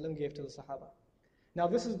ﷺ gave to the Sahaba. Now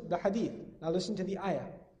this is the hadith. Now listen to the ayah.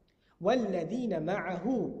 وَالَّذِينَ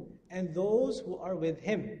مَعَهُ. And those who are with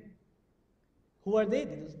him. Who are they?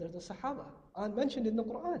 They're the Sahaba, mentioned in the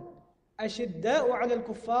Quran. أَشِدَّاءُ عَلَى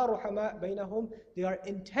الْكُفَّارُ رُحَمَاءُ بَيْنَهُم. They are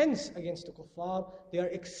intense against the kuffar. They are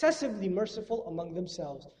excessively merciful among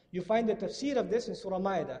themselves. You find the tafsir of this in Surah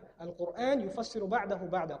Ma'idah. Al-Quran يُفَسِّرُ بَعْدَهُ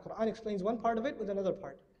بَعْدَ. Quran explains one part of it with another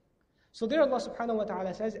part. So there Allah subhanahu wa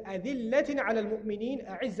ta'ala says, أَذِلَّةٍ عَلَى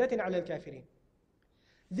الْمُؤْمِنِينَ أَعِزَّةٍ عَلَى الْكَافِرِينَ.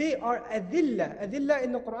 They are adillah. Adillah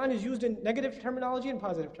in the Quran is used in negative terminology and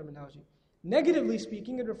positive terminology. Negatively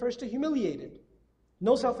speaking, it refers to humiliated,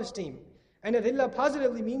 no self-esteem. And adillah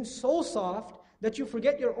positively means so soft that you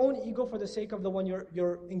forget your own ego for the sake of the one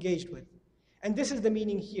you're engaged with. And this is the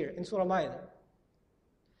meaning here in Surah Ma'idah.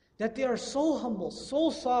 That they are so humble, so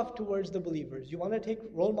soft towards the believers. You want to take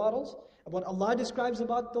role models of what Allah describes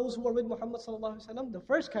about those who are with Muhammad sallallahu alaihi wasallam? The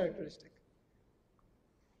first characteristic.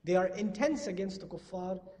 They are intense against the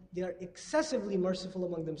kuffar. They are excessively merciful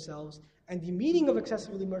among themselves. And the meaning of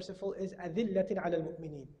excessively merciful is أَذِلَّةٍ عَلَى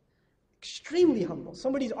الْمُؤْمِنِينَ. Extremely humble.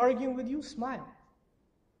 Somebody's arguing with you, smile.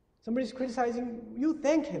 Somebody's criticizing you,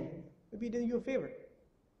 thank him. Maybe he did you a favor.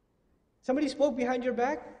 Somebody spoke behind your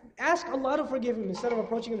back, ask Allah to forgive him instead of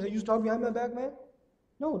approaching him and say, you talk behind my back, man?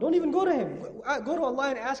 No, don't even go to him. Go to Allah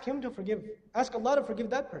and ask him to forgive. Ask Allah to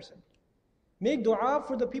forgive that person. Make dua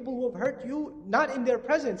for the people who have hurt you, not in their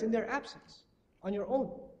presence, in their absence, on your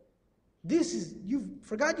own. This is, you've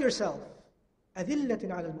forgot yourself. أَذِلَّةٍ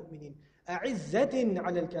عَلَى الْمُؤْمِنِينَ أَعِزَّةٍ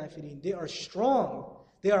عَلَى الْكَافِرِينَ. They are strong.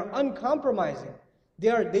 They are uncompromising.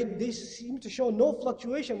 They seem to show no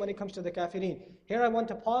fluctuation when it comes to the kafirin. Here I want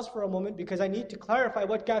to pause for a moment because I need to clarify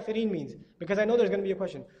what kafirin means. Because I know there's going to be a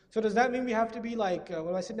question. So does that mean we have to be like,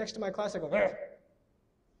 when I sit next to my class, I go, Rrr.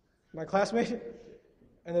 My classmate?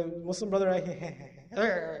 And the Muslim brother,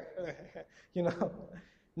 you know.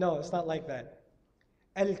 No, it's not like that.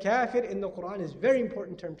 Al-kafir in the Quran is a very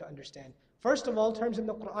important term to understand. First of all, terms in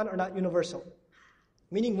the Quran are not universal.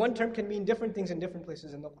 Meaning one term can mean different things in different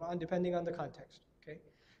places in the Quran depending on the context. Okay?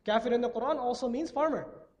 Kafir in the Quran also means farmer.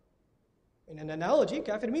 In an analogy,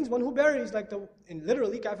 kafir means one who buries,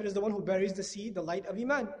 literally, kafir is the one who buries the seed, the light of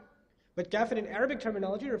Iman. But kafir in Arabic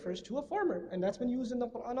terminology refers to a farmer, and that's been used in the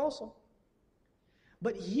Quran also.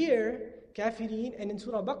 But here, kafirin, and in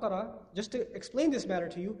Surah Baqarah, just to explain this matter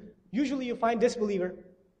to you, usually you find disbeliever.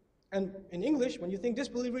 And in English, when you think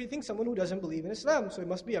disbeliever, you think someone who doesn't believe in Islam. So it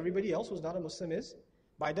must be everybody else who's not a Muslim is,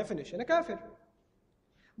 by definition, a kafir.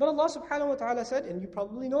 But Allah subhanahu wa ta'ala said, and you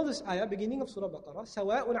probably know this ayah, beginning of Surah Baqarah,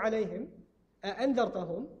 سَوَاءٌ عَلَيْهِمْ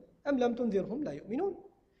أَأَنذَرْتَهُمْ أَمْ لَمْ تُنذِرْهُمْ لَا يُؤْمِنُونَ.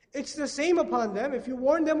 It's the same upon them. If you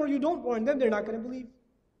warn them or you don't warn them, they're not going to believe.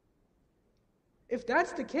 If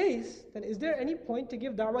that's the case, then is there any point to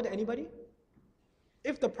give da'wah to anybody?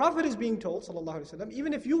 If the Prophet is being told, sallallahu alaihi wasallam,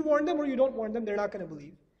 even if you warn them or you don't warn them, they're not going to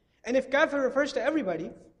believe. And if kafir refers to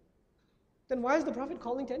everybody, then why is the Prophet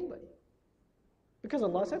calling to anybody? Because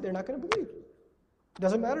Allah said they're not going to believe. It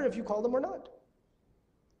doesn't matter if you call them or not.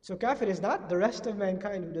 So kafir is not the rest of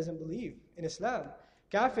mankind who doesn't believe in Islam.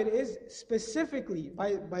 Kafir is specifically,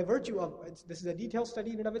 by virtue of, this is a detailed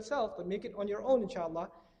study in and of itself, but make it on your own inshallah,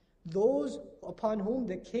 those upon whom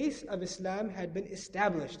the case of Islam had been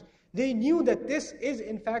established. They knew that this is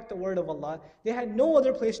in fact the word of Allah. They had no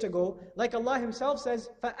other place to go. Like Allah Himself says,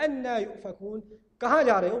 فَأَنَّا يُؤْفَكُونَ كَهَا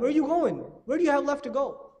جَا رَهَيْ ho? Where are you going? Where do you have left to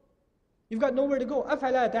go? You've got nowhere to go.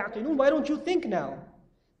 أَفَلَا تَعْقِلُونَ Why don't you think now?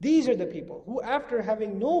 These are the people who, after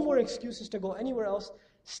having no more excuses to go anywhere else,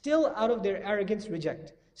 still out of their arrogance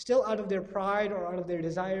reject. Still out of their pride or out of their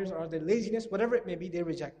desires or out of their laziness, whatever it may be, they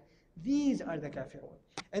reject. These are the kafirun.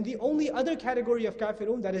 And the only other category of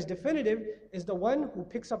kafirun that is definitive is the one who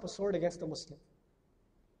picks up a sword against a Muslim.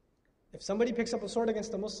 If somebody picks up a sword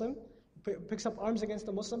against a Muslim, picks up arms against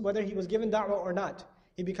a Muslim, whether he was given da'wah or not,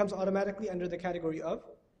 he becomes automatically under the category of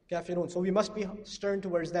kafirun. So we must be stern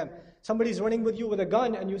towards them. Somebody's running with you with a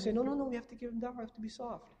gun and you say, no, we have to give him da'wah, we have to be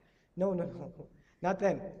soft. No. Not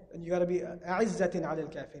then. And you got to be a'izzatin 'ala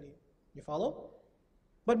al-kafirin. You follow?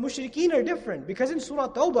 But mushrikeen are different, because in Surah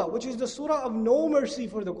Tawbah, which is the surah of no mercy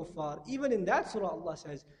for the kuffar, even in that surah Allah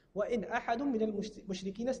says, وَإِنْ أَحَدٌ مِّنَ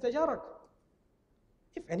الْمُشْرِكِينَ اسْتَجَارَكَ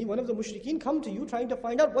If any one of the mushrikeen come to you trying to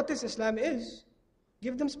find out what this Islam is,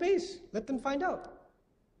 give them space, let them find out.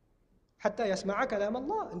 حَتَّى يَسْمَعَ كَلَامَ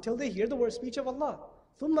اللَّهِ Until they hear the word speech of Allah.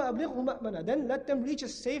 ثُمَّ أَبْلِغْهُ مَأْمَنًا Then let them reach a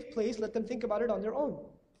safe place, let them think about it on their own.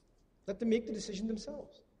 Let them make the decision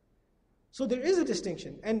themselves. So there is a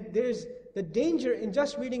distinction, and there's the danger in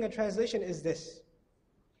just reading a translation is this,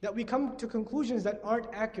 that we come to conclusions that aren't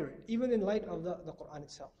accurate, even in light of the Quran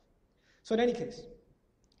itself. So in any case,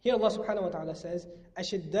 here Allah subhanahu wa ta'ala says,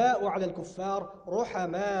 أَشِدَّاءُ عَلَى الْكُفَّارِ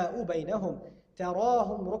رُحَمَاءُ بَيْنَهُمْ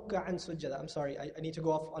تَرَاهُمْ رُكَّعًا سُجَّدًا I'm sorry, I need to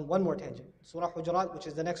go off on one more tangent. Surah Hujurat, which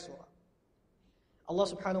is the next surah. Allah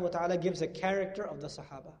subhanahu wa ta'ala gives a character of the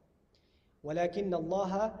Sahaba. وَلَكِنَّ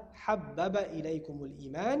اللَّهَ حَبَّبَ إِلَيْكُمُ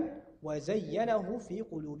الْإِيمَانِ وَزَيَّنَهُ فِي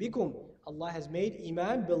قُلُوبِكُمْ Allah has made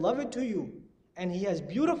Iman beloved to you, and He has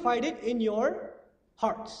beautified it in your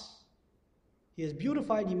hearts. He has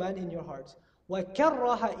beautified Iman in your hearts.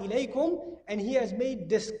 وَكَرَّهَ إِلَيْكُمْ And He has made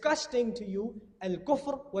disgusting to you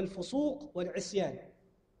الْكُفْرِ وَالْفُسُوقِ وَالْعِصْيَانِ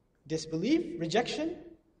Disbelief, rejection,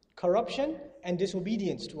 corruption, and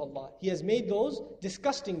disobedience to Allah. He has made those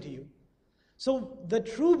disgusting to you. So the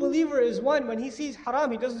true believer is one, when he sees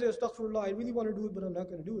haram, he doesn't say, astaghfirullah, I really want to do it, but I'm not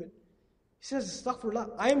going to do it. He says,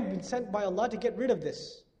 astaghfirullah, I am been sent by Allah to get rid of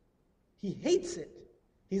this. He hates it.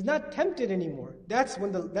 He's not tempted anymore. That's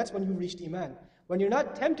when you reached Iman. When you're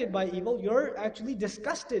not tempted by evil, you're actually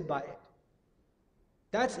disgusted by it.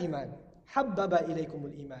 That's Iman. حَبَّبَ إِلَيْكُمُ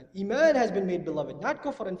الْإِيمَانِ Iman has been made beloved, not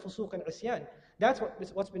kufr and fusuq and isyan. That's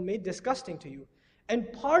what's been made disgusting to you.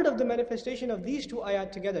 And part of the manifestation of these two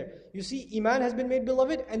ayat together, you see, Iman has been made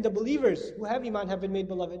beloved, and the believers who have Iman have been made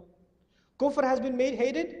beloved. Kufr has been made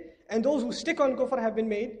hated, and those who stick on kufr have been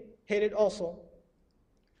made hated also.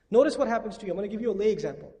 Notice what happens to you. I'm going to give you a lay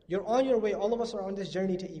example. You're on your way, all of us are on this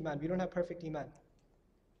journey to Iman. We don't have perfect Iman.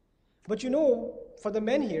 But you know, for the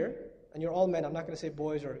men here, and you're all men, I'm not going to say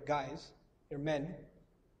boys or guys, you're men.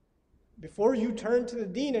 Before you turned to the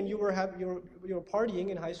deen and you were partying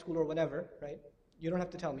in high school or whatever, right? You don't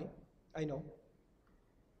have to tell me. I know.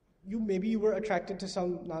 Maybe you were attracted to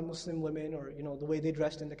some non-Muslim women, or the way they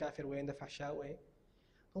dressed in the kafir way, in the fahsha way.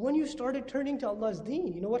 But when you started turning to Allah's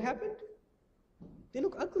deen, you know what happened? They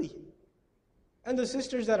look ugly. And the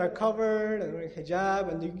sisters that are covered and wearing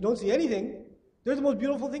hijab and you don't see anything, they're the most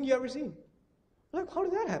beautiful thing you ever seen. Like, how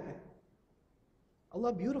did that happen?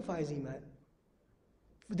 Allah beautifies Iman.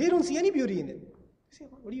 They don't see any beauty in it. They say,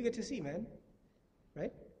 what do you get to see, man?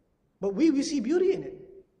 Right? But we see beauty in it.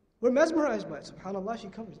 We're mesmerized by it. SubhanAllah, she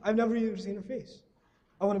covers. I've never even seen her face.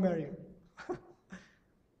 I want to marry her.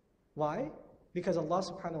 Why? Because Allah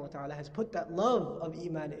subhanahu wa ta'ala has put that love of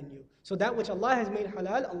Iman in you. So that which Allah has made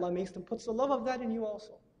halal, Allah puts the love of that in you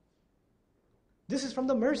also. This is from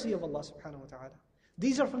the mercy of Allah subhanahu wa ta'ala.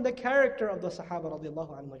 These are from the character of the Sahaba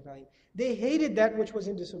radiallahu anhum ajma'in. They hated that which was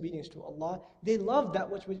in disobedience to Allah. They loved that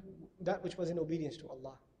which was in obedience to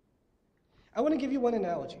Allah. I want to give you one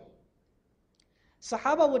analogy.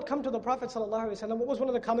 Sahaba would come to the Prophet ﷺ. What was one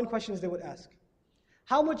of the common questions they would ask?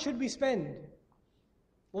 How much should we spend?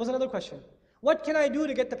 What was another question? What can I do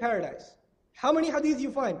to get to paradise? How many hadith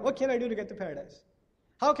you find? What can I do to get to paradise?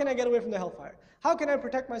 How can I get away from the hellfire? How can I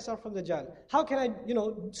protect myself from the Dajjal? How can I,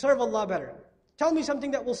 serve Allah better? Tell me something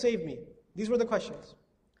that will save me. These were the questions.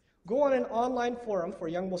 Go on an online forum for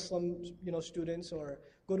young Muslim students, or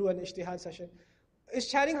go to an ijtihad session. Is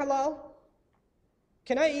chatting halal?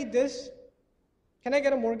 Can I eat this? Can I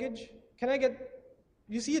get a mortgage?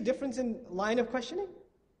 You see a difference in line of questioning?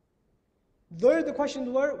 There the questions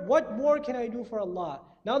were, what more can I do for Allah?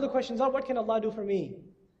 Now the questions are, what can Allah do for me?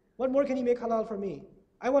 What more can He make halal for me?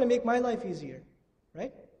 I want to make my life easier,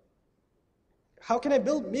 right? How can I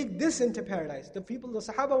make this into paradise? The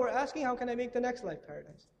Sahaba were asking, how can I make the next life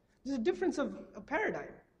paradise? There's a difference of a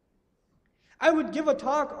paradigm. I would give a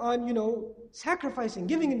talk on, sacrificing,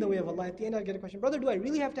 giving in the way of Allah. At the end I'd get a question, brother, do I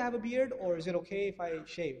really have to have a beard, or is it okay if I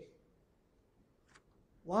shave?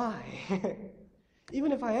 Why?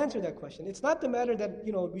 Even if I answer that question, it's not the matter that,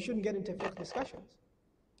 we shouldn't get into fiqh discussions.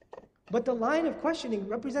 But the line of questioning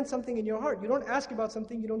represents something in your heart. You don't ask about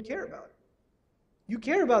something you don't care about. You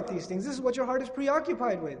care about these things. This is what your heart is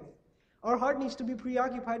preoccupied with. Our heart needs to be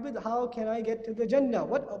preoccupied with, how can I get to the Jannah?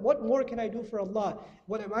 What more can I do for Allah?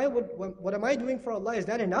 What am I doing for Allah? Is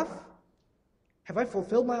that enough? Have I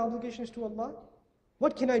fulfilled my obligations to Allah?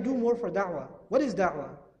 What can I do more for da'wah? What is da'wah?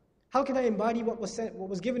 How can I embody what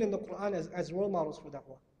was given in the Quran as role models for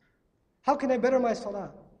da'wah? How can I better my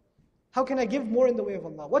salah? How can I give more in the way of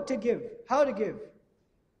Allah? What to give? How to give?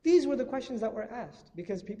 These were the questions that were asked,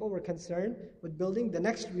 because people were concerned with building the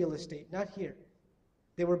next real estate, not here.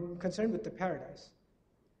 They were concerned with the paradise.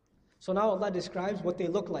 So now Allah describes what they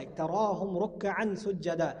look like. تَرَاهُمْ رُكَّعًا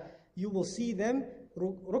سُجَّدًا. You will see them.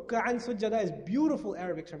 رُكَّعًا سُجَّدًا is beautiful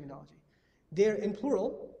Arabic terminology. They're in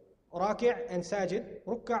plural, raki' and sajid,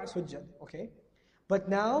 rukka' sujjad, okay? But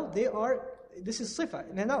now this is sifa.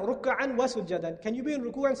 And now rukka'an wa sujjadan. Can you be in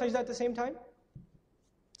ruku' and sajda at the same time?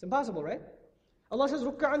 It's impossible, right? Allah says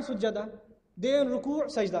rukka'an sujjada. They're in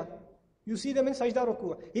ruku' sajda. You see them in sajda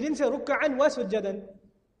ruku'. He didn't say rukka'an wa sujjadan.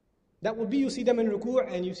 That would be you see them in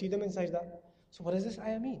ruku' and you see them in sajda. So what does this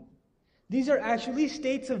ayah mean? These are actually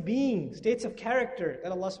states of being, states of character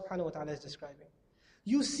that Allah subhanahu wa ta'ala is describing.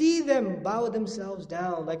 You see them bow themselves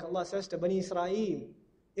down, like Allah says to Bani Israel,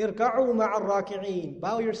 irka'u ma'ar raki'een.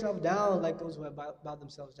 Bow yourself down like those who have bowed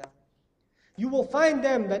themselves down. You will find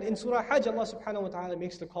them that in Surah Hajj, Allah subhanahu wa ta'ala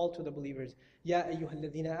makes the call to the believers. Ya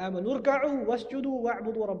ayyuhalladhina amanu irka'u wasjudu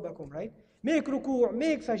wa'budu rabbakum, right? Make ruku',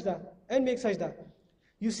 make sajda, and make sajda.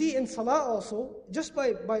 You see in salah also, just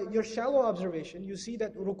by your shallow observation, you see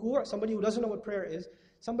that ruku', somebody who doesn't know what prayer is,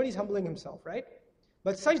 somebody's humbling himself, right?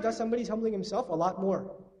 But sajda, somebody's humbling himself a lot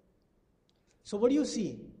more. So what do you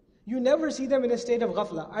see? You never see them in a state of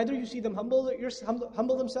ghafla. Either you see them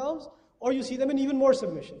humble themselves, or you see them in even more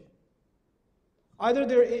submission. Either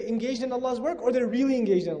they're engaged in Allah's work, or they're really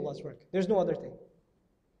engaged in Allah's work. There's no other thing.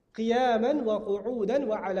 قِيَامًا وَقُعُودًا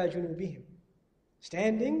وَعَلَى جُنُوبِهِمْ.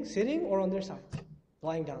 Standing, sitting, or on their sides,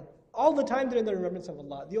 lying down. All the time they're in the remembrance of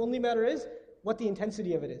Allah. The only matter is what the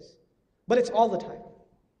intensity of it is. But it's all the time.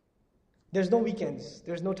 There's no weekends.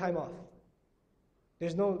 There's no time off.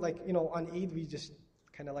 There's no, on Eid, we just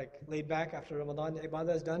kind of laid back after Ramadan. The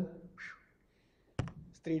ibadah is done.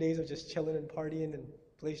 It's 3 days of just chilling and partying and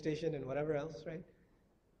PlayStation and whatever else, right?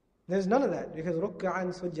 There's none of that, because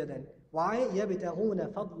رُكَّعًا سُجَّدًا. Why?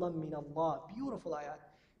 يَبْتَغُونَ فَضْلًا مِنَ اللَّهِ. Beautiful ayat.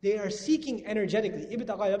 They are seeking energetically.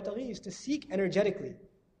 Ibtagha yabtaghi is to seek energetically,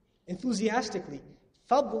 enthusiastically.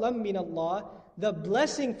 فَضْلًا مِنَ اللَّهِ. The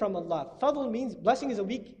blessing from Allah. Fadl means, blessing is a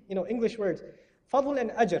weak, English word. Fadl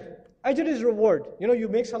and ajr. Ajr is reward. You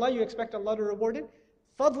make salah, you expect Allah to reward it.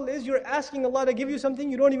 Fadl is you're asking Allah to give you something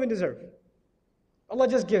you don't even deserve. Allah,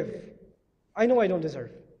 just give. I know I don't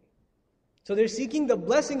deserve. So they're seeking the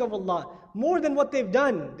blessing of Allah more than what they've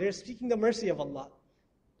done. They're seeking the mercy of Allah,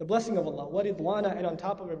 the blessing of Allah. What idwana, and on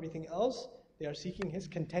top of everything else, they are seeking His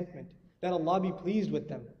contentment, that Allah be pleased with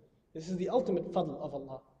them. This is the ultimate fadl of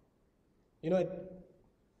Allah.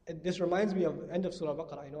 This reminds me of the end of Surah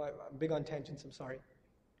Baqarah. I'm big on tangents, I'm sorry.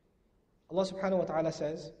 Allah subhanahu wa ta'ala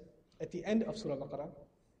says, at the end of Surah Baqarah,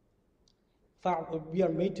 we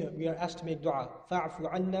are asked to make dua. فَاعْفُ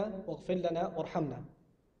عَنَّا وَاغْفِرْ لَنَا وَارْحَمْنَا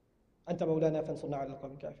أَنْتَ مَوْلَانَا فَانْصُرْنَا عَلَى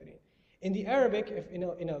الْقَوْمِ الْكَافِرِينَ. In the Arabic, if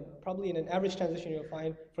probably in an average translation, you'll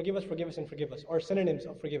find forgive us, and forgive us, or synonyms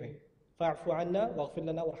of forgiving. فَاعْفُ عَنَّا وَاغْفِرْ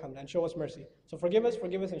لَنَا وَارْحَمْنَا, and show us mercy. So forgive us,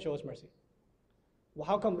 and show us mercy. Well,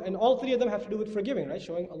 how come? And all three of them have to do with forgiving, right?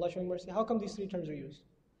 Allah showing mercy. How come these three terms are used?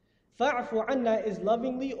 فَاعْفُ عَنَّا is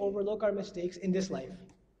lovingly overlook our mistakes in this life.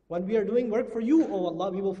 When we are doing work for you, O Allah,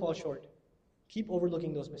 we will fall short. Keep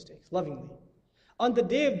overlooking those mistakes, lovingly. On the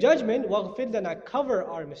day of judgment, وَاغْفِرْ لَنَا, cover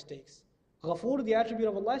our mistakes. Ghafur, the attribute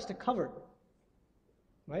of Allah, is to cover.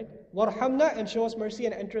 Right? وَارْحَمْنَا, and show us mercy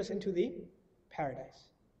and enter us into the paradise.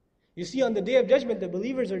 You see, on the day of judgment, the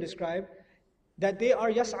believers are described, that they are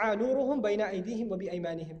يَسْعَى نُورُهُمْ بَيْنَ أَيْدِيهِمْ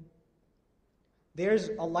وَبِأَيْمَانِهِمْ. There's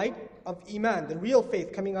a light of Iman, the real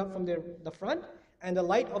faith, coming out from the front, and the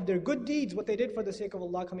light of their good deeds, what they did for the sake of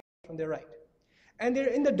Allah, coming out from their right. And they're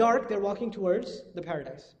in the dark, they're walking towards the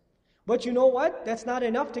paradise. But you know what? That's not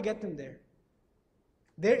enough to get them there.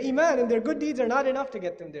 Their Iman and their good deeds are not enough to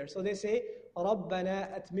get them there. So they say, رَبَّنَا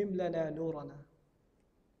أَتْمِمْ لَنَا نُورَنَا.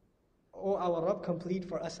 O our Rabb, complete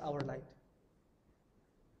for us our light.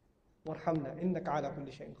 وَارْحَمْنَا إِنَّكَ عَلَى كُلِّ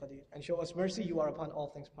شَيْءٍ قَدِيرٌ. And show us mercy, you are upon all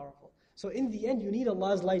things powerful. So in the end, you need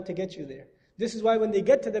Allah's light to get you there. This is why when they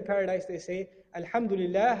get to the paradise, they say,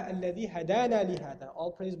 Alhamdulillah, alladhi hadana lihada.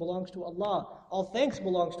 All praise belongs to Allah. All thanks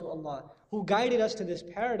belongs to Allah, who guided us to this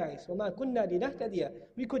paradise. وَمَا كُنَّا لِنَهْتَدِيَ.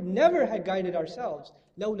 We could never have guided ourselves.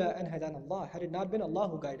 لَوْلَا أَنْ هَدَانَ اللَّهِ. Had it not been Allah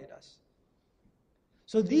who guided us.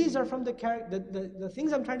 So these are from the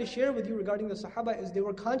things I'm trying to share with you regarding the Sahaba is they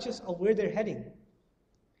were conscious of where they're heading.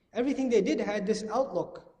 Everything they did had this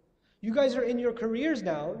outlook. You guys are in your careers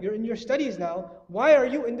now, you're in your studies now. Why are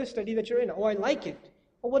you in this study that you're in? Oh, I like it.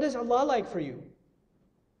 Well, what does Allah like for you?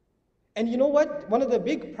 And you know what? One of the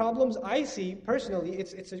big problems I see personally,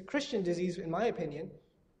 it's a Christian disease in my opinion,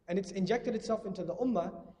 and it's injected itself into the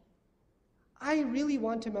ummah. I really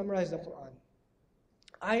want to memorize the Quran.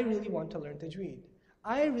 I really want to learn tajweed.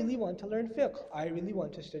 I really want to learn fiqh. I really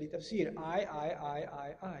want to study tafsir.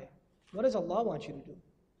 I. What does Allah want you to do?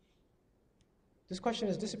 This question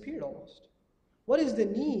has disappeared almost. What is the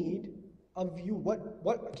need of you?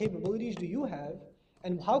 What capabilities do you have?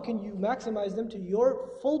 And how can you maximize them to your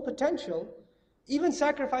full potential, even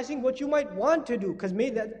sacrificing what you might want to do? Because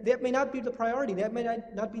that may not be the priority. That may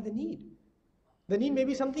not be the need. The need may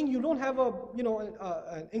be something you don't have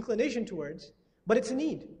an inclination towards, but it's a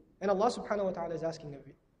need. And Allah subhanahu wa ta'ala is asking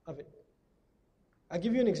of it. I'll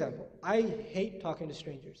give you an example. I hate talking to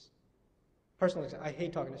strangers. Personal example. I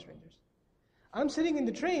hate talking to strangers. I'm sitting in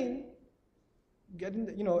the train, I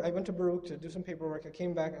went to Pbuh to do some paperwork. I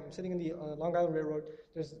came back, I'm sitting in the Long Island Railroad.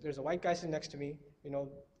 There's a white guy sitting next to me,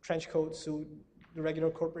 trench coat, suit, the regular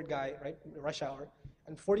corporate guy, right, rush hour.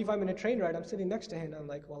 And 45-minute train ride, I'm sitting next to him, and I'm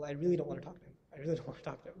like, well, I really don't want to talk to him.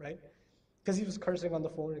 Right? Because he was cursing on the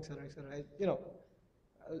phone, etc., etc.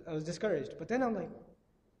 I was discouraged. But then I'm like,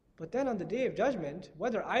 on the day of judgment,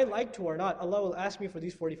 whether I like to or not, Allah will ask me for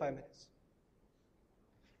these 45 minutes.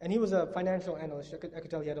 And he was a financial analyst. I could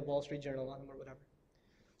tell he had a Wall Street Journal on him or whatever.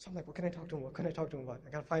 So I'm like, what can I talk to him? What can I talk to him about? I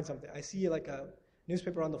gotta find something. I see like a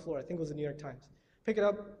newspaper on the floor. I think it was the New York Times. Pick it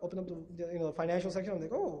up, open up the financial section. I'm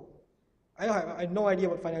like, oh, I had no idea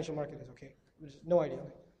what financial market is. Okay, there's no idea. I'm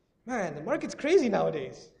like, man, the market's crazy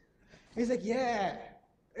nowadays. He's like, yeah,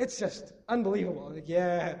 it's just unbelievable. I'm like,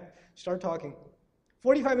 yeah, start talking.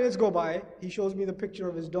 45 minutes go by, he shows me the picture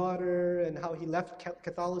of his daughter and how he left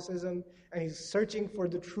Catholicism and he's searching for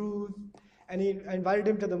the truth. And I invited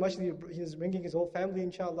him to the masjid. He's bringing his whole family,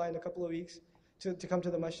 inshallah, in a couple of weeks to come to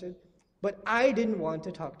the masjid. But I didn't want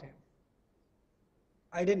to talk to him.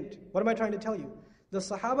 I didn't. What am I trying to tell you? The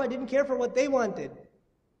Sahaba didn't care for what they wanted.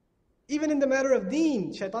 Even in the matter of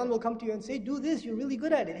deen, shaitan will come to you and say, do this, you're really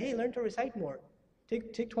good at it. Hey, learn to recite more.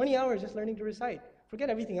 Take 20 hours just learning to recite. Forget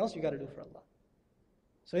everything else you got to do for Allah.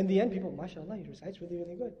 So in the end, people, mashallah, he recites really,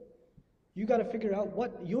 really good. You got to figure out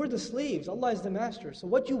you're the slaves, Allah is the master. So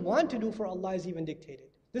what you want to do for Allah is even dictated.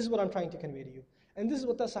 This is what I'm trying to convey to you. And this is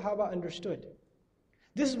what the Sahaba understood.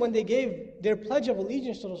 This is when they gave their pledge of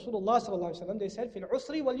allegiance to Rasulullah sallallahu alaihi wasallam. They said, fil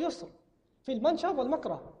usri wal yusr, fil manshat wal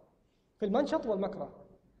makrah, fil manshat wal makrah.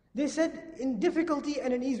 They said, in difficulty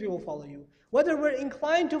and in ease we will follow you. Whether we're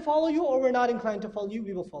inclined to follow you or we're not inclined to follow you,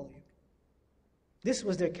 we will follow you. This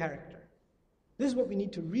was their character. This is what we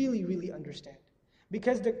need to really, really understand.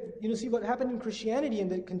 Because see what happened in Christianity and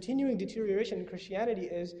the continuing deterioration in Christianity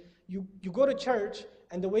is you go to church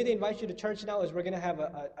and the way they invite you to church now is we're going to have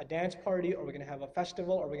a dance party, or we're going to have a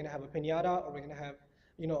festival, or we're going to have a piñata, or we're going to have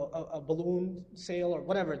a balloon sale or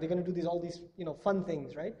whatever. They're going to do all these fun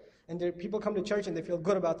things, right? And people come to church and they feel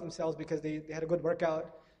good about themselves because they had a good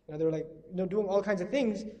workout. They're like doing all kinds of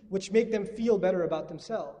things which make them feel better about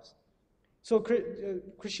themselves. So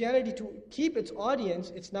Christianity, to keep its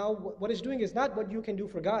audience, it's now what it's doing is not what you can do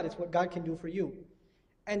for God, it's what God can do for you.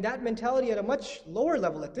 And that mentality at a much lower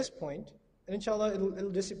level at this point, and inshallah it'll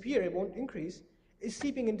disappear, it won't increase, is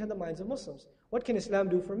seeping into the minds of Muslims. What can Islam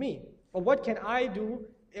do for me? Or what can I do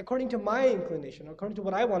according to my inclination, according to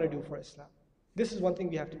what I want to do for Islam? This is one thing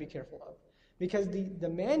we have to be careful of. Because the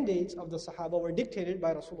mandates of the Sahaba were dictated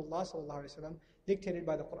by Rasulullah sallallahu alaihi wasallam, dictated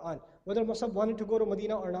by the Quran. Whether Musab wanted to go to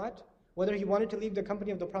Medina or not, whether he wanted to leave the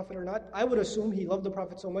company of the Prophet or not, I would assume he loved the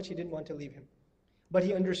Prophet so much he didn't want to leave him. But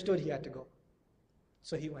he understood he had to go.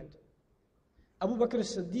 So he went. Abu Bakr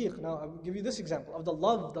as-Siddiq, now I'll give you this example of the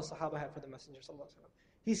love the Sahaba had for the Messenger sallallahu alaihi wasallam.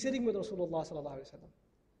 He's sitting with Rasulullah sallallahu alaihi wasallam.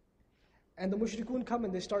 And the mushrikun come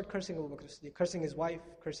and they start cursing Abu Bakr as-Siddiq, cursing his wife,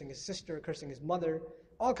 cursing his sister, cursing his mother,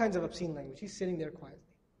 all kinds of obscene language. He's sitting there quietly.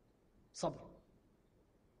 Sabr.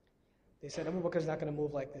 They said, Abu Bakr is not going to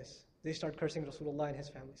move like this. They start cursing Rasulullah and his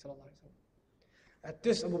family sallallahu alaihi wasallam. At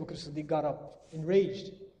this, Abu Bakr as-Siddiq got up,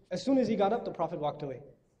 enraged. As soon as he got up, the Prophet walked away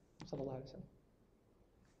sallallahu alaihi wasallam.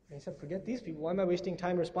 And he said, forget these people. Why am I wasting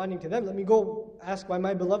time responding to them? Let me go ask why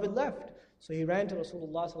my beloved left. So he ran to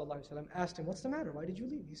Rasulullah sallallahu alaihi wasallam, asked him, what's the matter? Why did you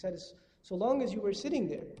leave? He said, so long as you were sitting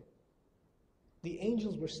there, the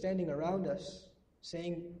angels were standing around us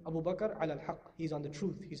saying, Abu Bakr ala al-haq, he's on the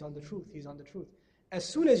truth, he's on the truth, he's on the truth. As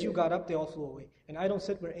soon as you got up, they all flew away. And I don't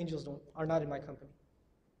sit where angels are not in my company.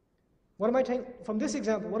 What am I telling? From this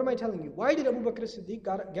example, what am I telling you? Why did Abu Bakr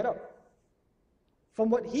as-Siddiq get up? From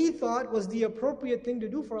what he thought was the appropriate thing to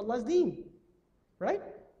do for Allah's deen. Right?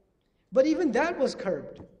 But even that was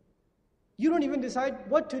curbed. You don't even decide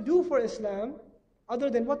what to do for Islam other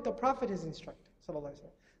than what the Prophet has instructed.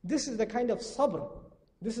 This is the kind of sabr.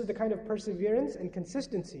 This is the kind of perseverance and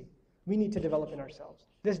consistency we need to develop in ourselves.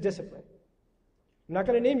 This discipline. I'm not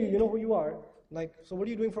going to name you, you know who you are. Like, so what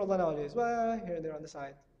are you doing for Allah nowadays? Well, here and there on the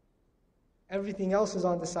side. Everything else is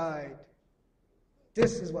on the side.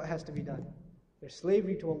 This is what has to be done. Your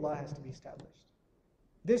slavery to Allah has to be established.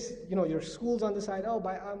 This, your school's on the side.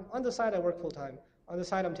 I'm on the side I work full time. On the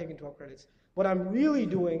side I'm taking 12 credits. What I'm really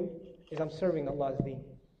doing is I'm serving Allah's deen.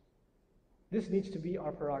 This needs to be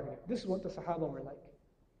our prerogative. This is what the Sahaba were like.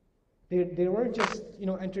 They weren't just,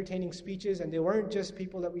 entertaining speeches, and they weren't just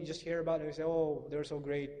people that we just hear about and we say, oh, they're so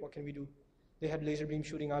great, what can we do? They had laser beams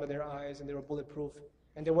shooting out of their eyes, and they were bulletproof,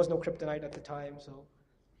 and there was no kryptonite at the time, so,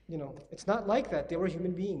 it's not like that. They were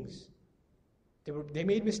human beings. They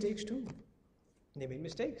made mistakes too. They made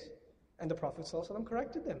mistakes. And the Prophet ﷺ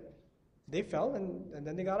corrected them. They fell, and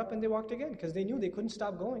then they got up and they walked again, because they knew they couldn't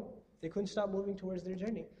stop going. They couldn't stop moving towards their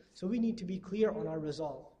journey. So we need to be clear on our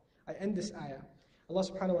resolve. I end this ayah. Allah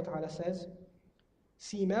subhanahu wa ta'ala says,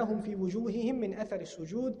 سِيمَاهُمْ فِي وُجُوهِهِمْ مِنْ أَثَرِ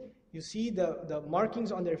السُّجُودِ. You see the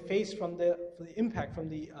markings on their face from the impact, from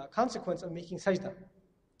the consequence of making sajda.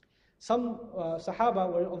 Some Sahaba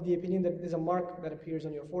were of the opinion that there's a mark that appears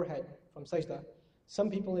on your forehead from sajda. Some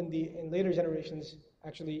people in later generations,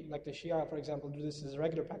 actually, like the Shia, for example, do this as a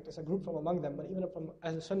regular practice. A group from among them, but even from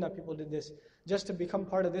as a Sunnah, people did this. Just to become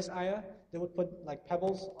part of this ayah, they would put like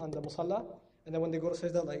pebbles on the musalla, and then when they go to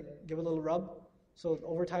sajda, like give a little rub. So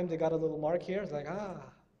over time, they got a little mark here. It's like,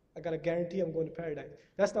 I got a guarantee I'm going to paradise.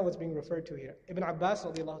 That's not what's being referred to here. Ibn Abbas,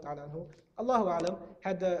 radiallahu ta'ala anhu, Allahu alam,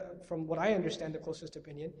 had from what I understand, the closest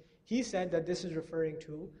opinion, he said that this is referring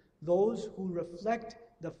to those who reflect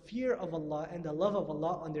the fear of Allah and the love of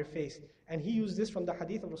Allah on their face. And he used this from the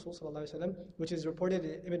hadith of Rasul sallallahu alaihi wasallam, which is reported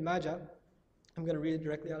in Ibn Majah. I'm going to read it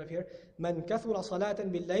directly out of here. Man kathura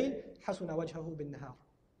salatan bil-layl hasuna wajhahu bin-nahar.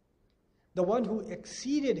 The one who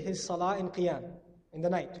exceeded his salah in qiyam, in the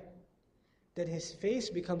night, that his face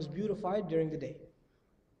becomes beautified during the day.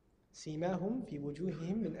 Simahum fi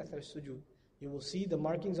wujuhihim min athar sujud. You will see the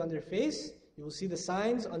markings on their face, you will see the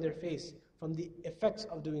signs on their face from the effects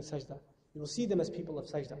of doing sajda. You will see them as people of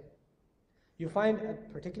sajda. You find,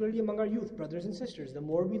 particularly among our youth, brothers and sisters, the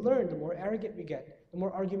more we learn, the more arrogant we get, the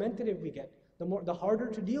more argumentative we get, the harder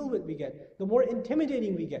to deal with we get, the more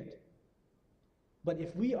intimidating we get. But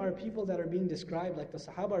if we are people that are being described like the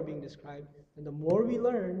Sahaba are being described, then the more we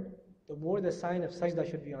learn, the more the sign of sajda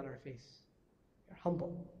should be on our face. We're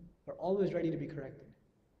humble. We're always ready to be corrected.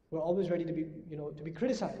 We're always ready to be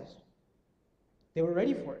criticized. They were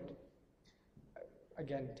ready for it.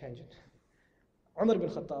 Again, tangent. Umar ibn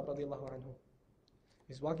Khattab radiallahu anhu.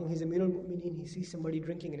 He's walking, he's Amir al-Mu'mineen, he sees somebody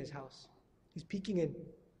drinking in his house. He's peeking in.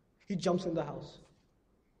 He jumps in the house.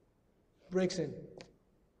 Breaks in.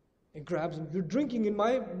 And grabs him. You're drinking in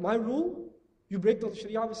my rule? You break the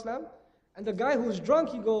Sharia of Islam? And the guy who's drunk,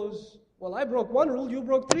 he goes, well, I broke one rule, you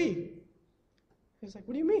broke three. He's like,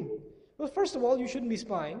 what do you mean? Well, first of all, you shouldn't be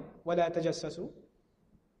spying. وَلَا تَجَسَّسُوا.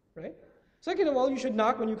 Right? Second of all, you should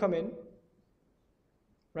knock when you come in.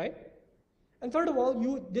 Right? And third of all,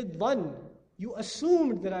 you did dhann. You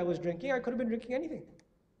assumed that I was drinking. I could have been drinking anything.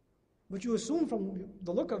 But you assumed from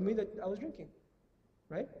the look of me that I was drinking.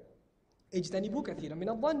 Right? اجتنبوا كثيرا من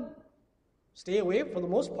الظن. Stay away, for the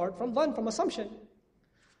most part, from dhann, from assumption.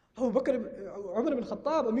 Abu Bakr, Umar ibn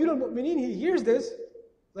Khattab, Amir al-Mu'mineen, he hears this,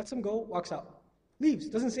 lets him go, walks out. Leaves,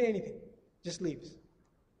 doesn't say anything, just leaves.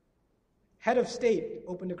 Head of state,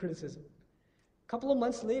 open to criticism. A couple of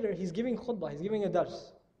months later, he's giving khutbah, he's giving a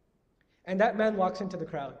dars. And that man walks into the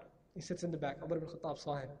crowd. He sits in the back. Umar ibn Khattab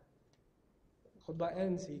saw him. Khutbah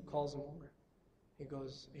ends, he calls him over.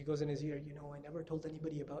 He goes in his ear, I never told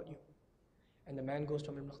anybody about you. And the man goes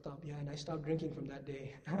to Umar ibn Khattab, yeah, and I stopped drinking from that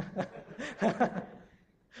day.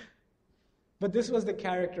 But this was the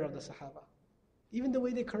character of the Sahaba. Even the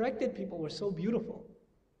way they corrected people were so beautiful.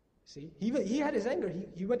 See, he had his anger.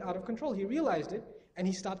 He went out of control. He realized it, and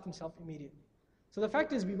he stopped himself immediately. So the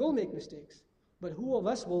fact is, we will make mistakes. But who of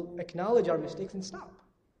us will acknowledge our mistakes and stop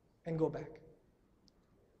and go back?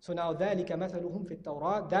 So now, ذَلِكَ مَثَلُهُمْ فِي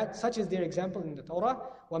التَّوْرَاةِ, that such is their example in the Torah.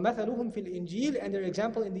 وَمَثَلُهُمْ فِي الْإِنْجِيلِ, and their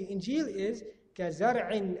example in the Injil is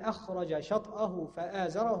كَزَرْعٍ أَخْرَجَ شَطْأَهُ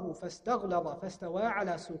فَآزَرَهُ فَاسْتَغْلَظَ فَاسْتَوَى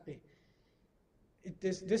عَلَى سُوقِهِ.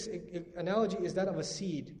 This analogy is that of a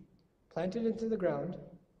seed planted into the ground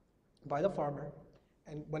by the farmer,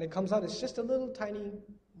 and when it comes out, it's just a little tiny,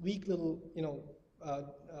 weak little,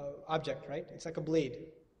 object, right? It's like a blade.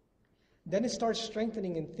 Then it starts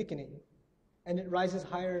strengthening and thickening, and it rises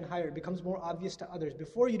higher and higher. It becomes more obvious to others.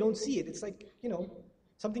 Before, you don't see it. It's like,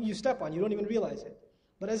 something you step on. You don't even realize it.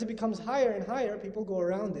 But as it becomes higher and higher, people go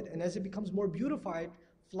around it. And as it becomes more beautified,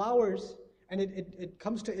 flowers, and it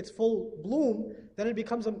comes to its full bloom, then it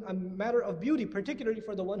becomes a matter of beauty, particularly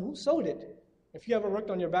for the one who sowed it. If you ever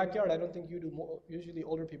worked on your backyard, I don't think you do. Usually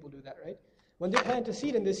older people do that, right? When they plant a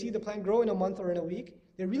seed and they see the plant grow in a month or in a week,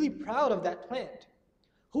 they're really proud of that plant.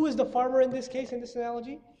 Who is the farmer in this case, in this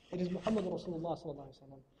analogy? It is Muhammad Rasulullah sallallahu alaihi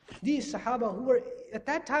wasallam. These Sahaba who were, at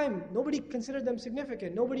that time, nobody considered them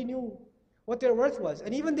significant. Nobody knew what their worth was.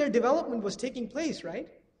 And even their development was taking place, right?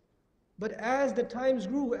 But as the times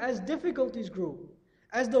grew, as difficulties grew,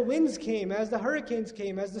 as the winds came, as the hurricanes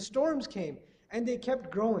came, as the storms came, and they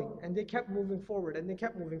kept growing, and they kept moving forward, and they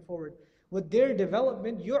kept moving forward. With their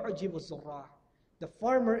development, يُعْجِبُ الزُّرَّاعِ. The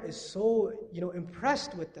farmer is so,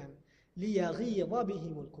 impressed with them. لِيَغِيظَ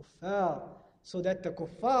بِهِمُ الْكُفَّارِ. So that the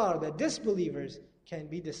kuffar, the disbelievers, can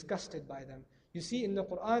be disgusted by them. You see, in the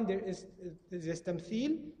Quran, there's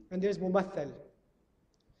tamthil and there's mumathal.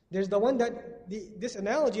 There's the one that, this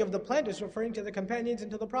analogy of the plant is referring to the companions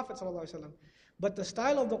and to the Prophet ﷺ. But the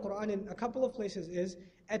style of the Quran in a couple of places is,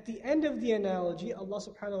 at the end of the analogy, Allah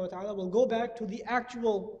subhanahu wa ta'ala will go back to the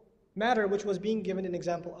actual matter which was being given an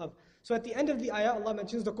example of. So at the end of the ayah, Allah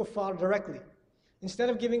mentions the kuffar directly. Instead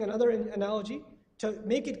of giving another analogy, to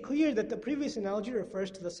make it clear that the previous analogy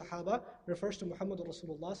refers to the Sahaba, refers to Muhammad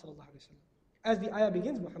Rasulullah sallallahu alaihi wasallam. As the ayah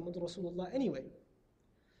begins, Muhammad Rasulullah anyway.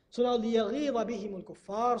 So now, لِيَغِيظَ بِهِمُ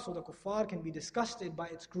الْكُفَّارِ, so the kuffar can be disgusted by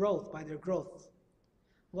its growth, by their growth.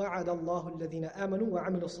 وَعَدَ اللَّهُ الَّذِينَ آمَنُوا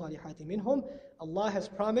وَعَمِلُوا الصَّالِحَاتِ مِنْهُمْ. Allah has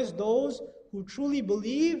promised those who truly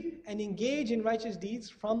believe and engage in righteous deeds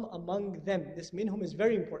from among them. This minhum is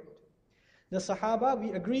very important. The Sahaba,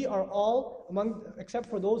 we agree, are all except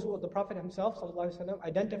for those who the Prophet himself ﷺ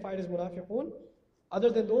identified as munafiqun. Other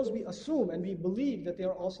than those, we assume and we believe that they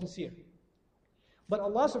are all sincere. But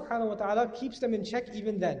Allah subhanahu wa ta'ala keeps them in check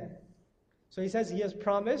even then. So He says He has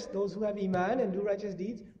promised those who have iman and do righteous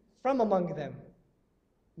deeds from among them.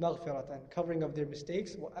 Maghfiratan, covering of their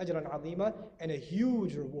mistakes, wa ajran azima, and a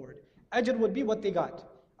huge reward. Ajr would be what they got.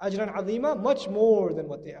 Ajran azima, much more than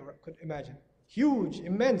what they ever could imagine. Huge,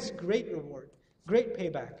 immense, great reward, great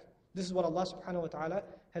payback. This is what Allah subhanahu wa ta'ala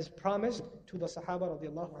has promised to the Sahaba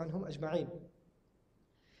radiallahu anhum ajma'een.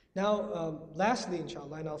 Now, lastly,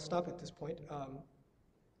 inshallah, and I'll stop at this point,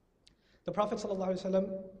 the Prophet sallallahu alaihi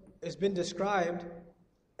wasallam has been described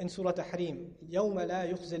in Surah Tahrim, يَوْمَ لَا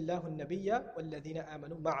يُخْزِي اللَّهُ النَّبِيَّ وَالَّذِينَ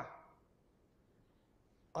آمَنُوا مَعَهُ.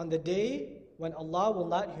 On the day when Allah will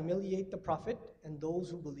not humiliate the Prophet and those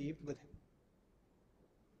who believed with him.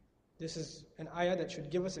 This is an ayah that should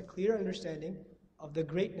give us a clear understanding of the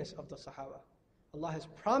greatness of the Sahaba. Allah has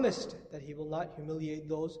promised that He will not humiliate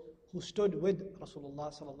those who stood with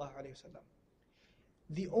Rasulullah sallallahu alaihi wasallam.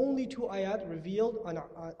 The only two ayat revealed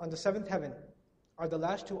on the seventh heaven are the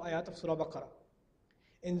last two ayat of Surah Baqarah.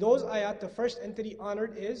 In those ayat, the first entity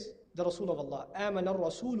honored is the Rasul of Allah. آمَنَ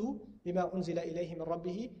الرَّسُولُ بِمَا أُنزِلَ إِلَيْهِ مِنْ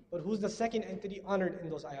رَبِّهِ. But who's the second entity honored in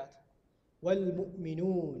those ayat?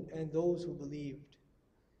 وَالْمُؤْمِنُونَ, and those who believed.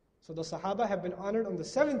 So the Sahaba have been honored on the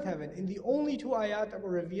seventh heaven in the only two ayat that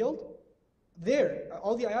were revealed there.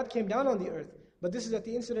 All the ayat came down on the earth. But this is at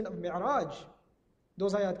the incident of Mi'raj.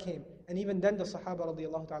 Those ayat came. And even then the Sahaba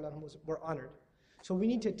radiallahu ta'ala were honored. So we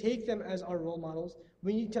need to take them as our role models.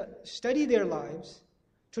 We need to study their lives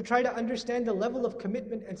to try to understand the level of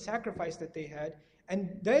commitment and sacrifice that they had.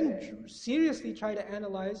 And then seriously try to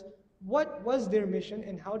analyze what was their mission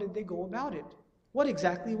and how did they go about it. What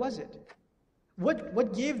exactly was it?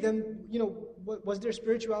 What gave them, was their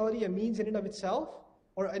spirituality a means in and of itself?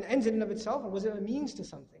 Or an end in and of itself? Or was it a means to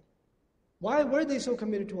something? Why were they so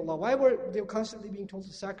committed to Allah? Why were they constantly being told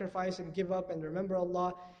to sacrifice and give up and remember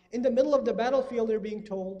Allah? In the middle of the battlefield, they're being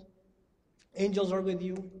told, Angels are with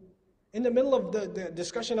you. In the middle of the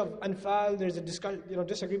discussion of Anfal, there's a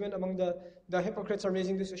disagreement among the hypocrites are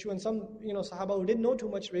raising this issue, and some Sahaba who didn't know too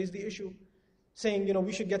much raised the issue, saying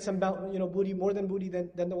we should get some booty, more than booty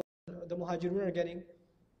than the Muhajirun are getting.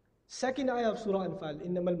 Second ayah of Surah Anfal,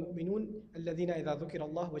 إِنَّمَا الْمُؤْمِنُونَ الَّذِينَ إِذَا ذُكِرَ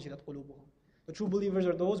اللَّهُ وَجِلَتْ قُلُوبُهُم. The true believers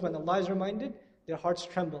are those when Allah is reminded, their hearts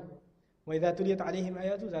tremble. وَإِذَا تُلِيَتْ عَلَيْهِمْ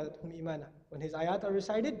آيَاتُ زَادَتْهُمْ إِيمَانًا. When His ayat are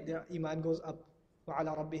recited, their iman goes up.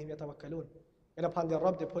 وَعَلَى رَبِّهِمْ يَتَوَكَّلُونَ. And upon their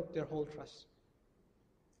Rabb they put their whole trust.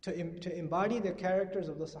 To embody the characters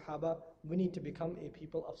of the Sahaba, we need to become a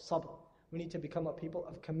people of sabr. We need to become a people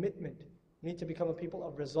of commitment. We need to become a people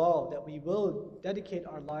of resolve that we will dedicate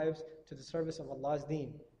our lives to the service of Allah's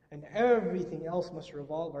deen. And everything else must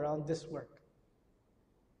revolve around this work.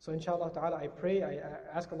 So inshallah ta'ala, I pray, I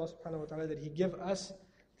ask Allah subhanahu wa ta'ala that He give us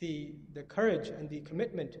the courage and the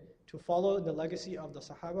commitment to follow the legacy of the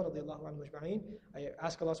Sahaba radiallahu anhu ajma'in. I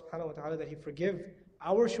ask Allah subhanahu wa ta'ala that He forgive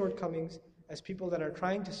our shortcomings as people that are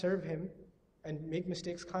trying to serve Him and make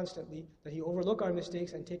mistakes constantly, that He overlook our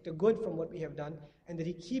mistakes and take the good from what we have done, and that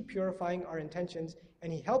He keep purifying our intentions,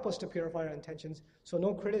 and He help us to purify our intentions, so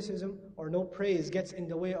no criticism or no praise gets in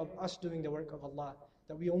the way of us doing the work of Allah,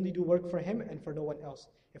 that we only do work for Him and for no one else.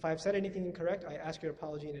 If I have said anything incorrect, I ask your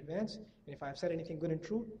apology in advance, and if I have said anything good and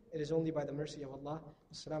true, it is only by the mercy of Allah.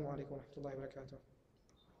 Assalamu alaikum wa rahmatullahi wa barakatuh.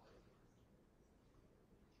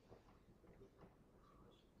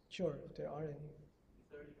 Sure, if there are any.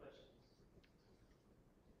 30 questions.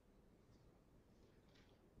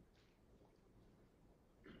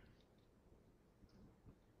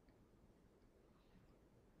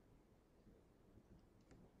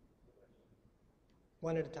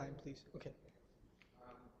 One at a time, please. Okay.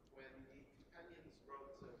 When the companions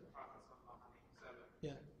wrote to the Prophet ﷺ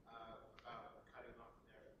Yeah. about cutting off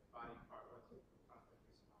their body part, what did the Prophet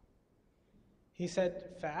respond? He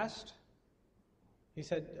said fast. He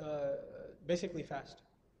said basically fast.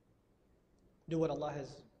 Do what Allah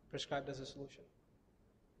has prescribed as a solution.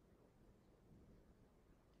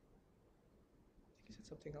 I think he said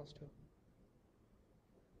something else too.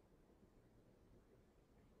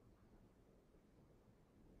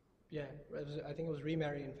 Yeah, I think it was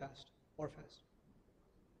remarry and fast, or fast.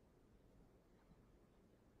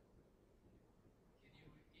 Can you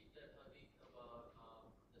repeat that hadith about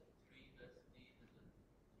the three best deeds and the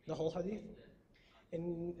three The whole hadith? deeds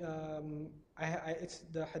that It's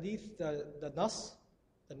the hadith, the nas,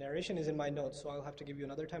 the narration is in my notes, so I'll have to give you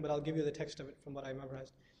another time, but I'll give you the text of it from what I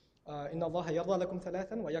memorized. إِنَّ اللَّهَ يَرْضَى لَكُمْ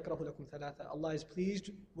ثَلَاثًا وَيَكْرَهُ لَكُمْ ثَلَاثًا. Allah is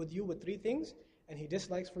pleased with you with three things, and He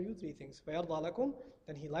dislikes for you three things. فَيَرْضَى لَكُمْ,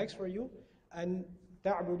 then He likes for you, and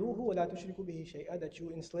تَعْبُدُوهُ وَلَا تُشْرِكُوا بِهِ شَيْئًا, that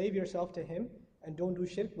you enslave yourself to Him and don't do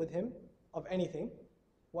shirk with Him of anything.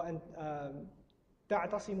 وَأَن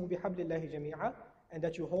تَعْتَصِمُوا بِحَبْلِ اللَّهِ جَمِيعًا, and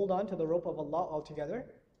that you hold on to the rope of Allah altogether.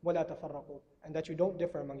 وَلَا تَفَرَّقُوا, and that you don't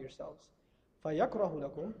differ among yourselves. فَيَكْرَهُ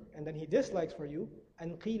لَكُمْ, and then He dislikes for you,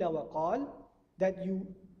 أَنْ قِيلَ وَقَالَ, that you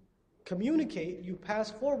communicate, you pass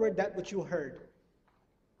forward that which you heard.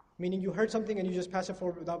 Meaning you heard something and you just pass it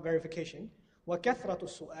forward without verification. وَكَثْرَةُ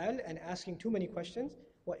السُّؤَالِ, and asking too many questions.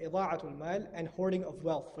 وَإِضَاعَةُ الْمَالِ, and hoarding of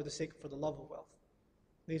wealth for the love of wealth.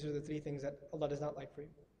 These are the three things that Allah does not like for you.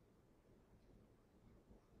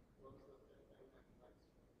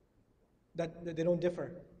 That they don't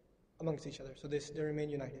differ amongst each other, so they remain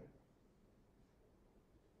united.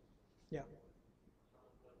 Yeah.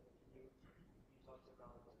 You talked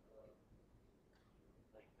about like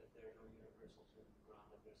that there are no universal terms in the Quran,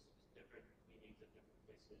 that there's different meanings at different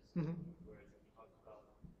places. Mhm. Whereas you talked about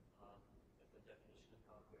the definition of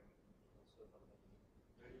kafir, also about that.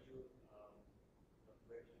 Where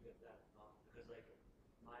did you get that from? Because like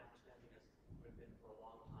my understanding has been for a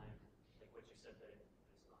long time, like what you said, that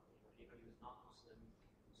it's not, anybody who's not Muslim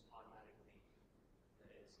who's automatically is.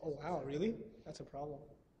 Oh wow, really? That's a problem.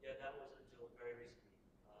 Yeah, that was until very recently.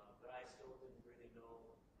 But I still didn't really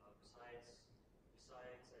know. Besides,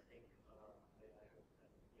 I think I heard that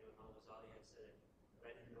Imam Ghazali had said it, but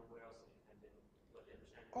I didn't know where else it had been. What the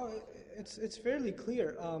understanding Oh, was. it's fairly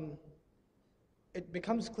clear. It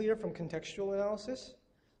becomes clear from contextual analysis.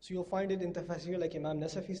 So you'll find it in tafsir like Imam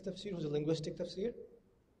Nasafi's tafsir, who's a linguistic tafsir,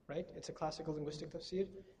 right? It's a classical linguistic tafsir.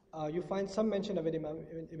 You find some mention of it in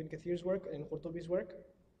Ibn Kathir's work and Qurtubi's work.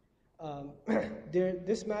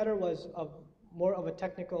 This matter was more of a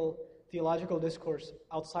technical theological discourse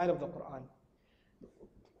outside of the Quran.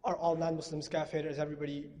 Are all non-Muslims kafir? Is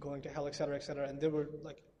everybody going to hell, etc., etc.? And there were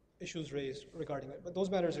like issues raised regarding it. But those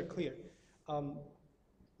matters are clear.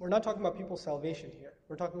 We're not talking about people's salvation here.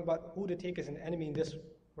 We're talking about who to take as an enemy in this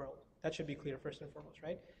world. That should be clear first and foremost,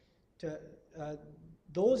 right?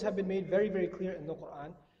 Those have been made very, very clear in the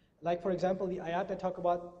Quran. Like for example, the ayat that talk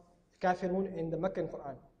about kafirun in the Meccan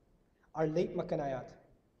Quran are late Meccan ayat.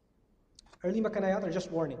 Early Meccan ayat are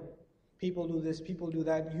just warning. People do this, people do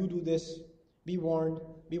that, you do this, be warned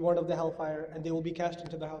of the hellfire, and they will be cast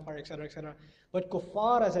into the hellfire, etc., etc. But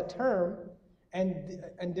kuffar as a term,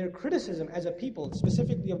 and their criticism as a people,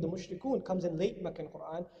 specifically of the mushrikun, comes in late Meccan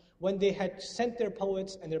Quran, when they had sent their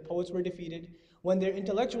poets, and their poets were defeated, when their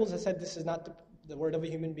intellectuals had said this is not the word of a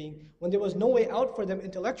human being, when there was no way out for them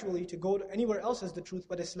intellectually to go to anywhere else as the truth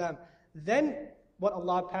but Islam. Then what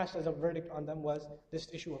Allah passed as a verdict on them was this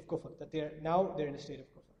issue of kufr, that they're in a state of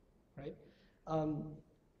kufr, right?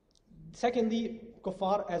 Secondly,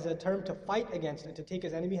 kuffar as a term to fight against and to take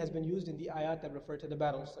as enemy has been used in the ayat that refer to the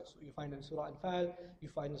battles. So you find it in Surah Anfal, you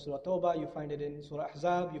find it in Surah Tawbah, you find it in Surah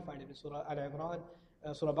Ahzab, you find it in Surah Al-Imran,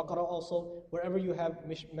 Surah Baqarah also, wherever you have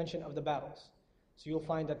mention of the battles. So you'll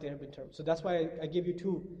find that they have been termed. So that's why I give you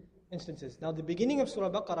two instances. Now the beginning of Surah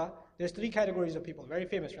Baqarah, there's three categories of people, very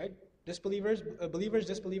famous, right? Disbelievers, believers,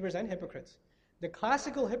 disbelievers, and hypocrites. The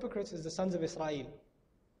classical hypocrites is the sons of Israel.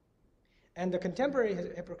 And the contemporary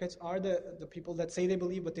hypocrites are the people that say they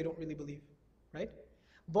believe but they don't really believe, right?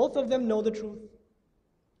 Both of them know the truth.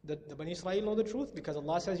 The Bani Israel know the truth because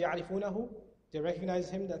Allah says, يَعْرِفُونَهُ, they recognize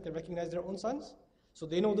Him, that they recognize their own sons. So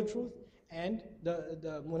they know the truth. And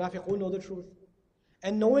the munafiqun know the truth.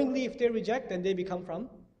 And knowingly, if they reject, then they become from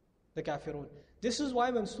the kafirun. This is why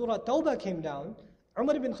when Surah Tawbah came down,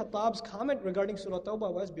 Umar ibn Khattab's comment regarding Surah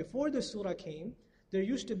Tawbah was, before the surah came, there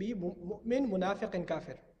used to be mu'min, munafiq, and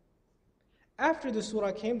kafir. After the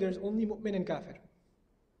surah came, there's only mu'min and kafir.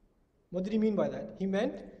 What did he mean by that? He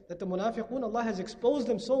meant that the munafiqun, Allah has exposed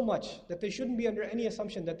them so much that they shouldn't be under any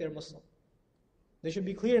assumption that they're Muslim. They should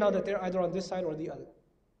be clear now that they're either on this side or the other.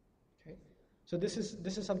 Okay? So this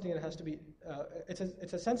is something that has to be,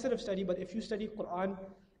 it's a sensitive study, but if you study Quran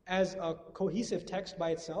as a cohesive text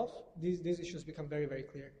by itself, these issues become very, very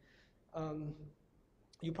clear.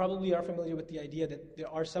 You probably are familiar with the idea that there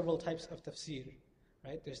are several types of tafsir.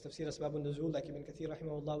 Right? There's tafsir asbab al-nuzul, like Ibn Kathir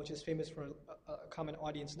rahimahullah, which is famous for a common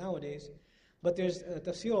audience nowadays. But there's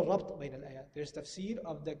tafsir al-rabt bayn al-ayat. There's tafsir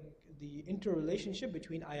of the interrelationship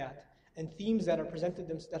between ayat and themes that have presented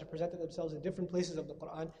themselves in different places of the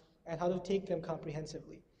Quran and how to take them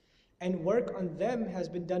comprehensively. And work on them has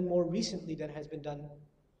been done more recently than has been done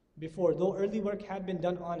before, though early work had been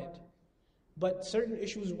done on it. But certain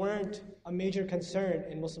issues weren't a major concern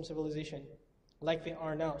in Muslim civilization like they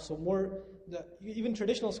are now. So even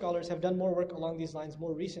traditional scholars have done more work along these lines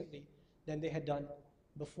more recently than they had done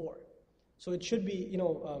before. So it should be,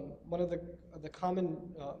 one of the common,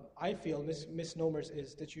 I feel, misnomers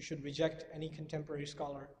is that you should reject any contemporary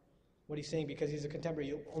scholar, what he's saying, because he's a contemporary,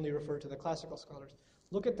 you only refer to the classical scholars.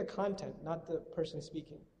 Look at the content, not the person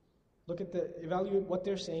speaking. Evaluate what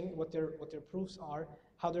they're saying, what their proofs are,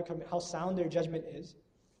 how sound their judgment is,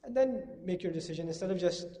 and then make your decision instead of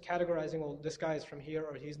just categorizing, well, this guy is from here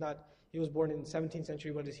or he's not, he was born in the 17th century,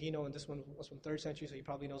 what does he know? And this one was from 3rd century, so he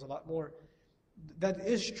probably knows a lot more. That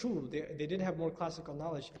is true. They did have more classical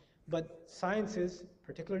knowledge, but sciences,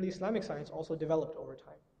 particularly Islamic science, also developed over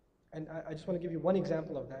time. And I just want to give you one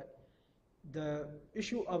example of that. The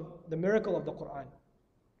issue of the miracle of the Quran.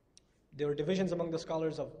 There were divisions among the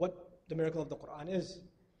scholars of what the miracle of the Quran is.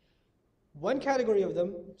 One category of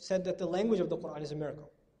them said that the language of the Quran is a miracle.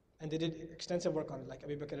 And they did extensive work on it, like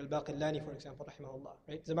Abu Bakr al-Baqillani, for example, rahimahullah,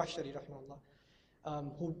 right? Zamakhshari,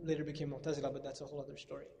 rahimahullah, who later became Mu'tazila, but that's a whole other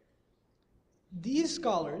story. These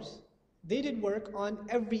scholars, they did work on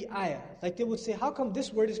every ayah. Like they would say, how come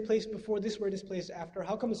this word is placed before, this word is placed after?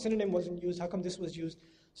 How come a synonym wasn't used? How come this was used?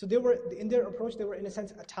 So they were, in their approach, they were in a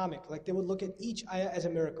sense atomic. Like they would look at each ayah as a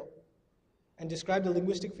miracle and describe the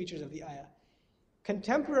linguistic features of the ayah.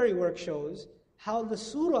 Contemporary work shows how the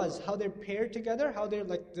surahs, how they're paired together, how they're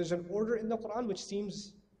like, there's an order in the Quran which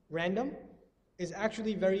seems random, is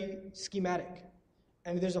actually very schematic.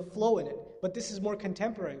 And there's a flow in it. But this is more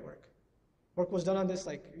contemporary work. Work was done on this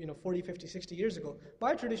 40, 50, 60 years ago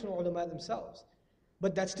by traditional ulama themselves.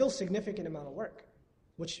 But that's still a significant amount of work,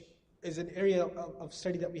 which is an area of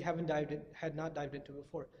study that we had not dived into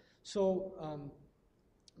before. So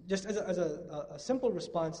just as a simple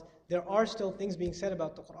response, there are still things being said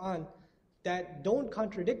about the Quran that don't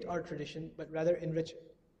contradict our tradition, but rather enrich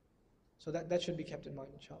it. So that should be kept in mind,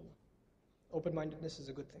 inshallah. Open-mindedness is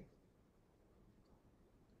a good thing.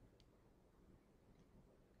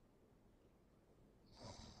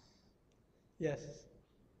 Yes.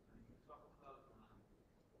 You talk about that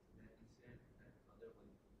incident and other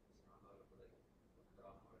one is not about cut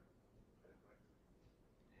off our credit cards.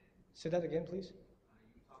 Say that again, please.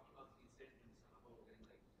 You talked about the incident when Sahaba were getting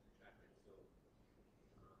distracted, so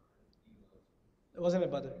emails It wasn't a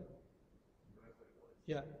Badr. Wherever it was.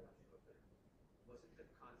 Yeah. Wasn't the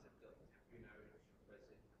concept of temporary marriage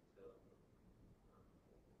present until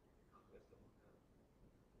conquest of Makkah?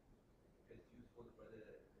 Because you told the brother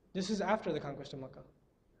that This is after the conquest of Makkah.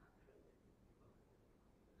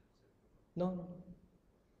 No, no, no.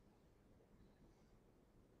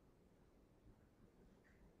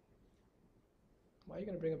 Why are you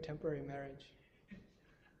going to bring up temporary marriage?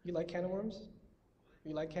 You like can of worms?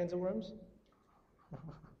 You like cans of worms?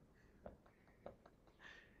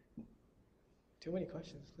 Too many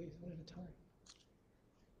questions, please, one at a time.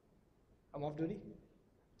 I'm off duty?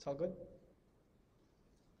 It's all good?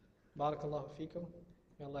 Barakallahu feekum.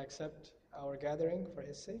 May Allah accept our gathering for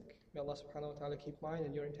His sake. May Allah subhanahu wa ta'ala keep mine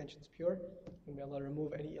and your intentions pure. And may Allah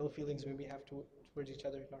remove any ill feelings we may have towards each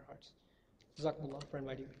other in our hearts. Jazakumullah for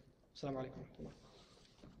inviting me. Assalamu alaikum wa rahmatullah.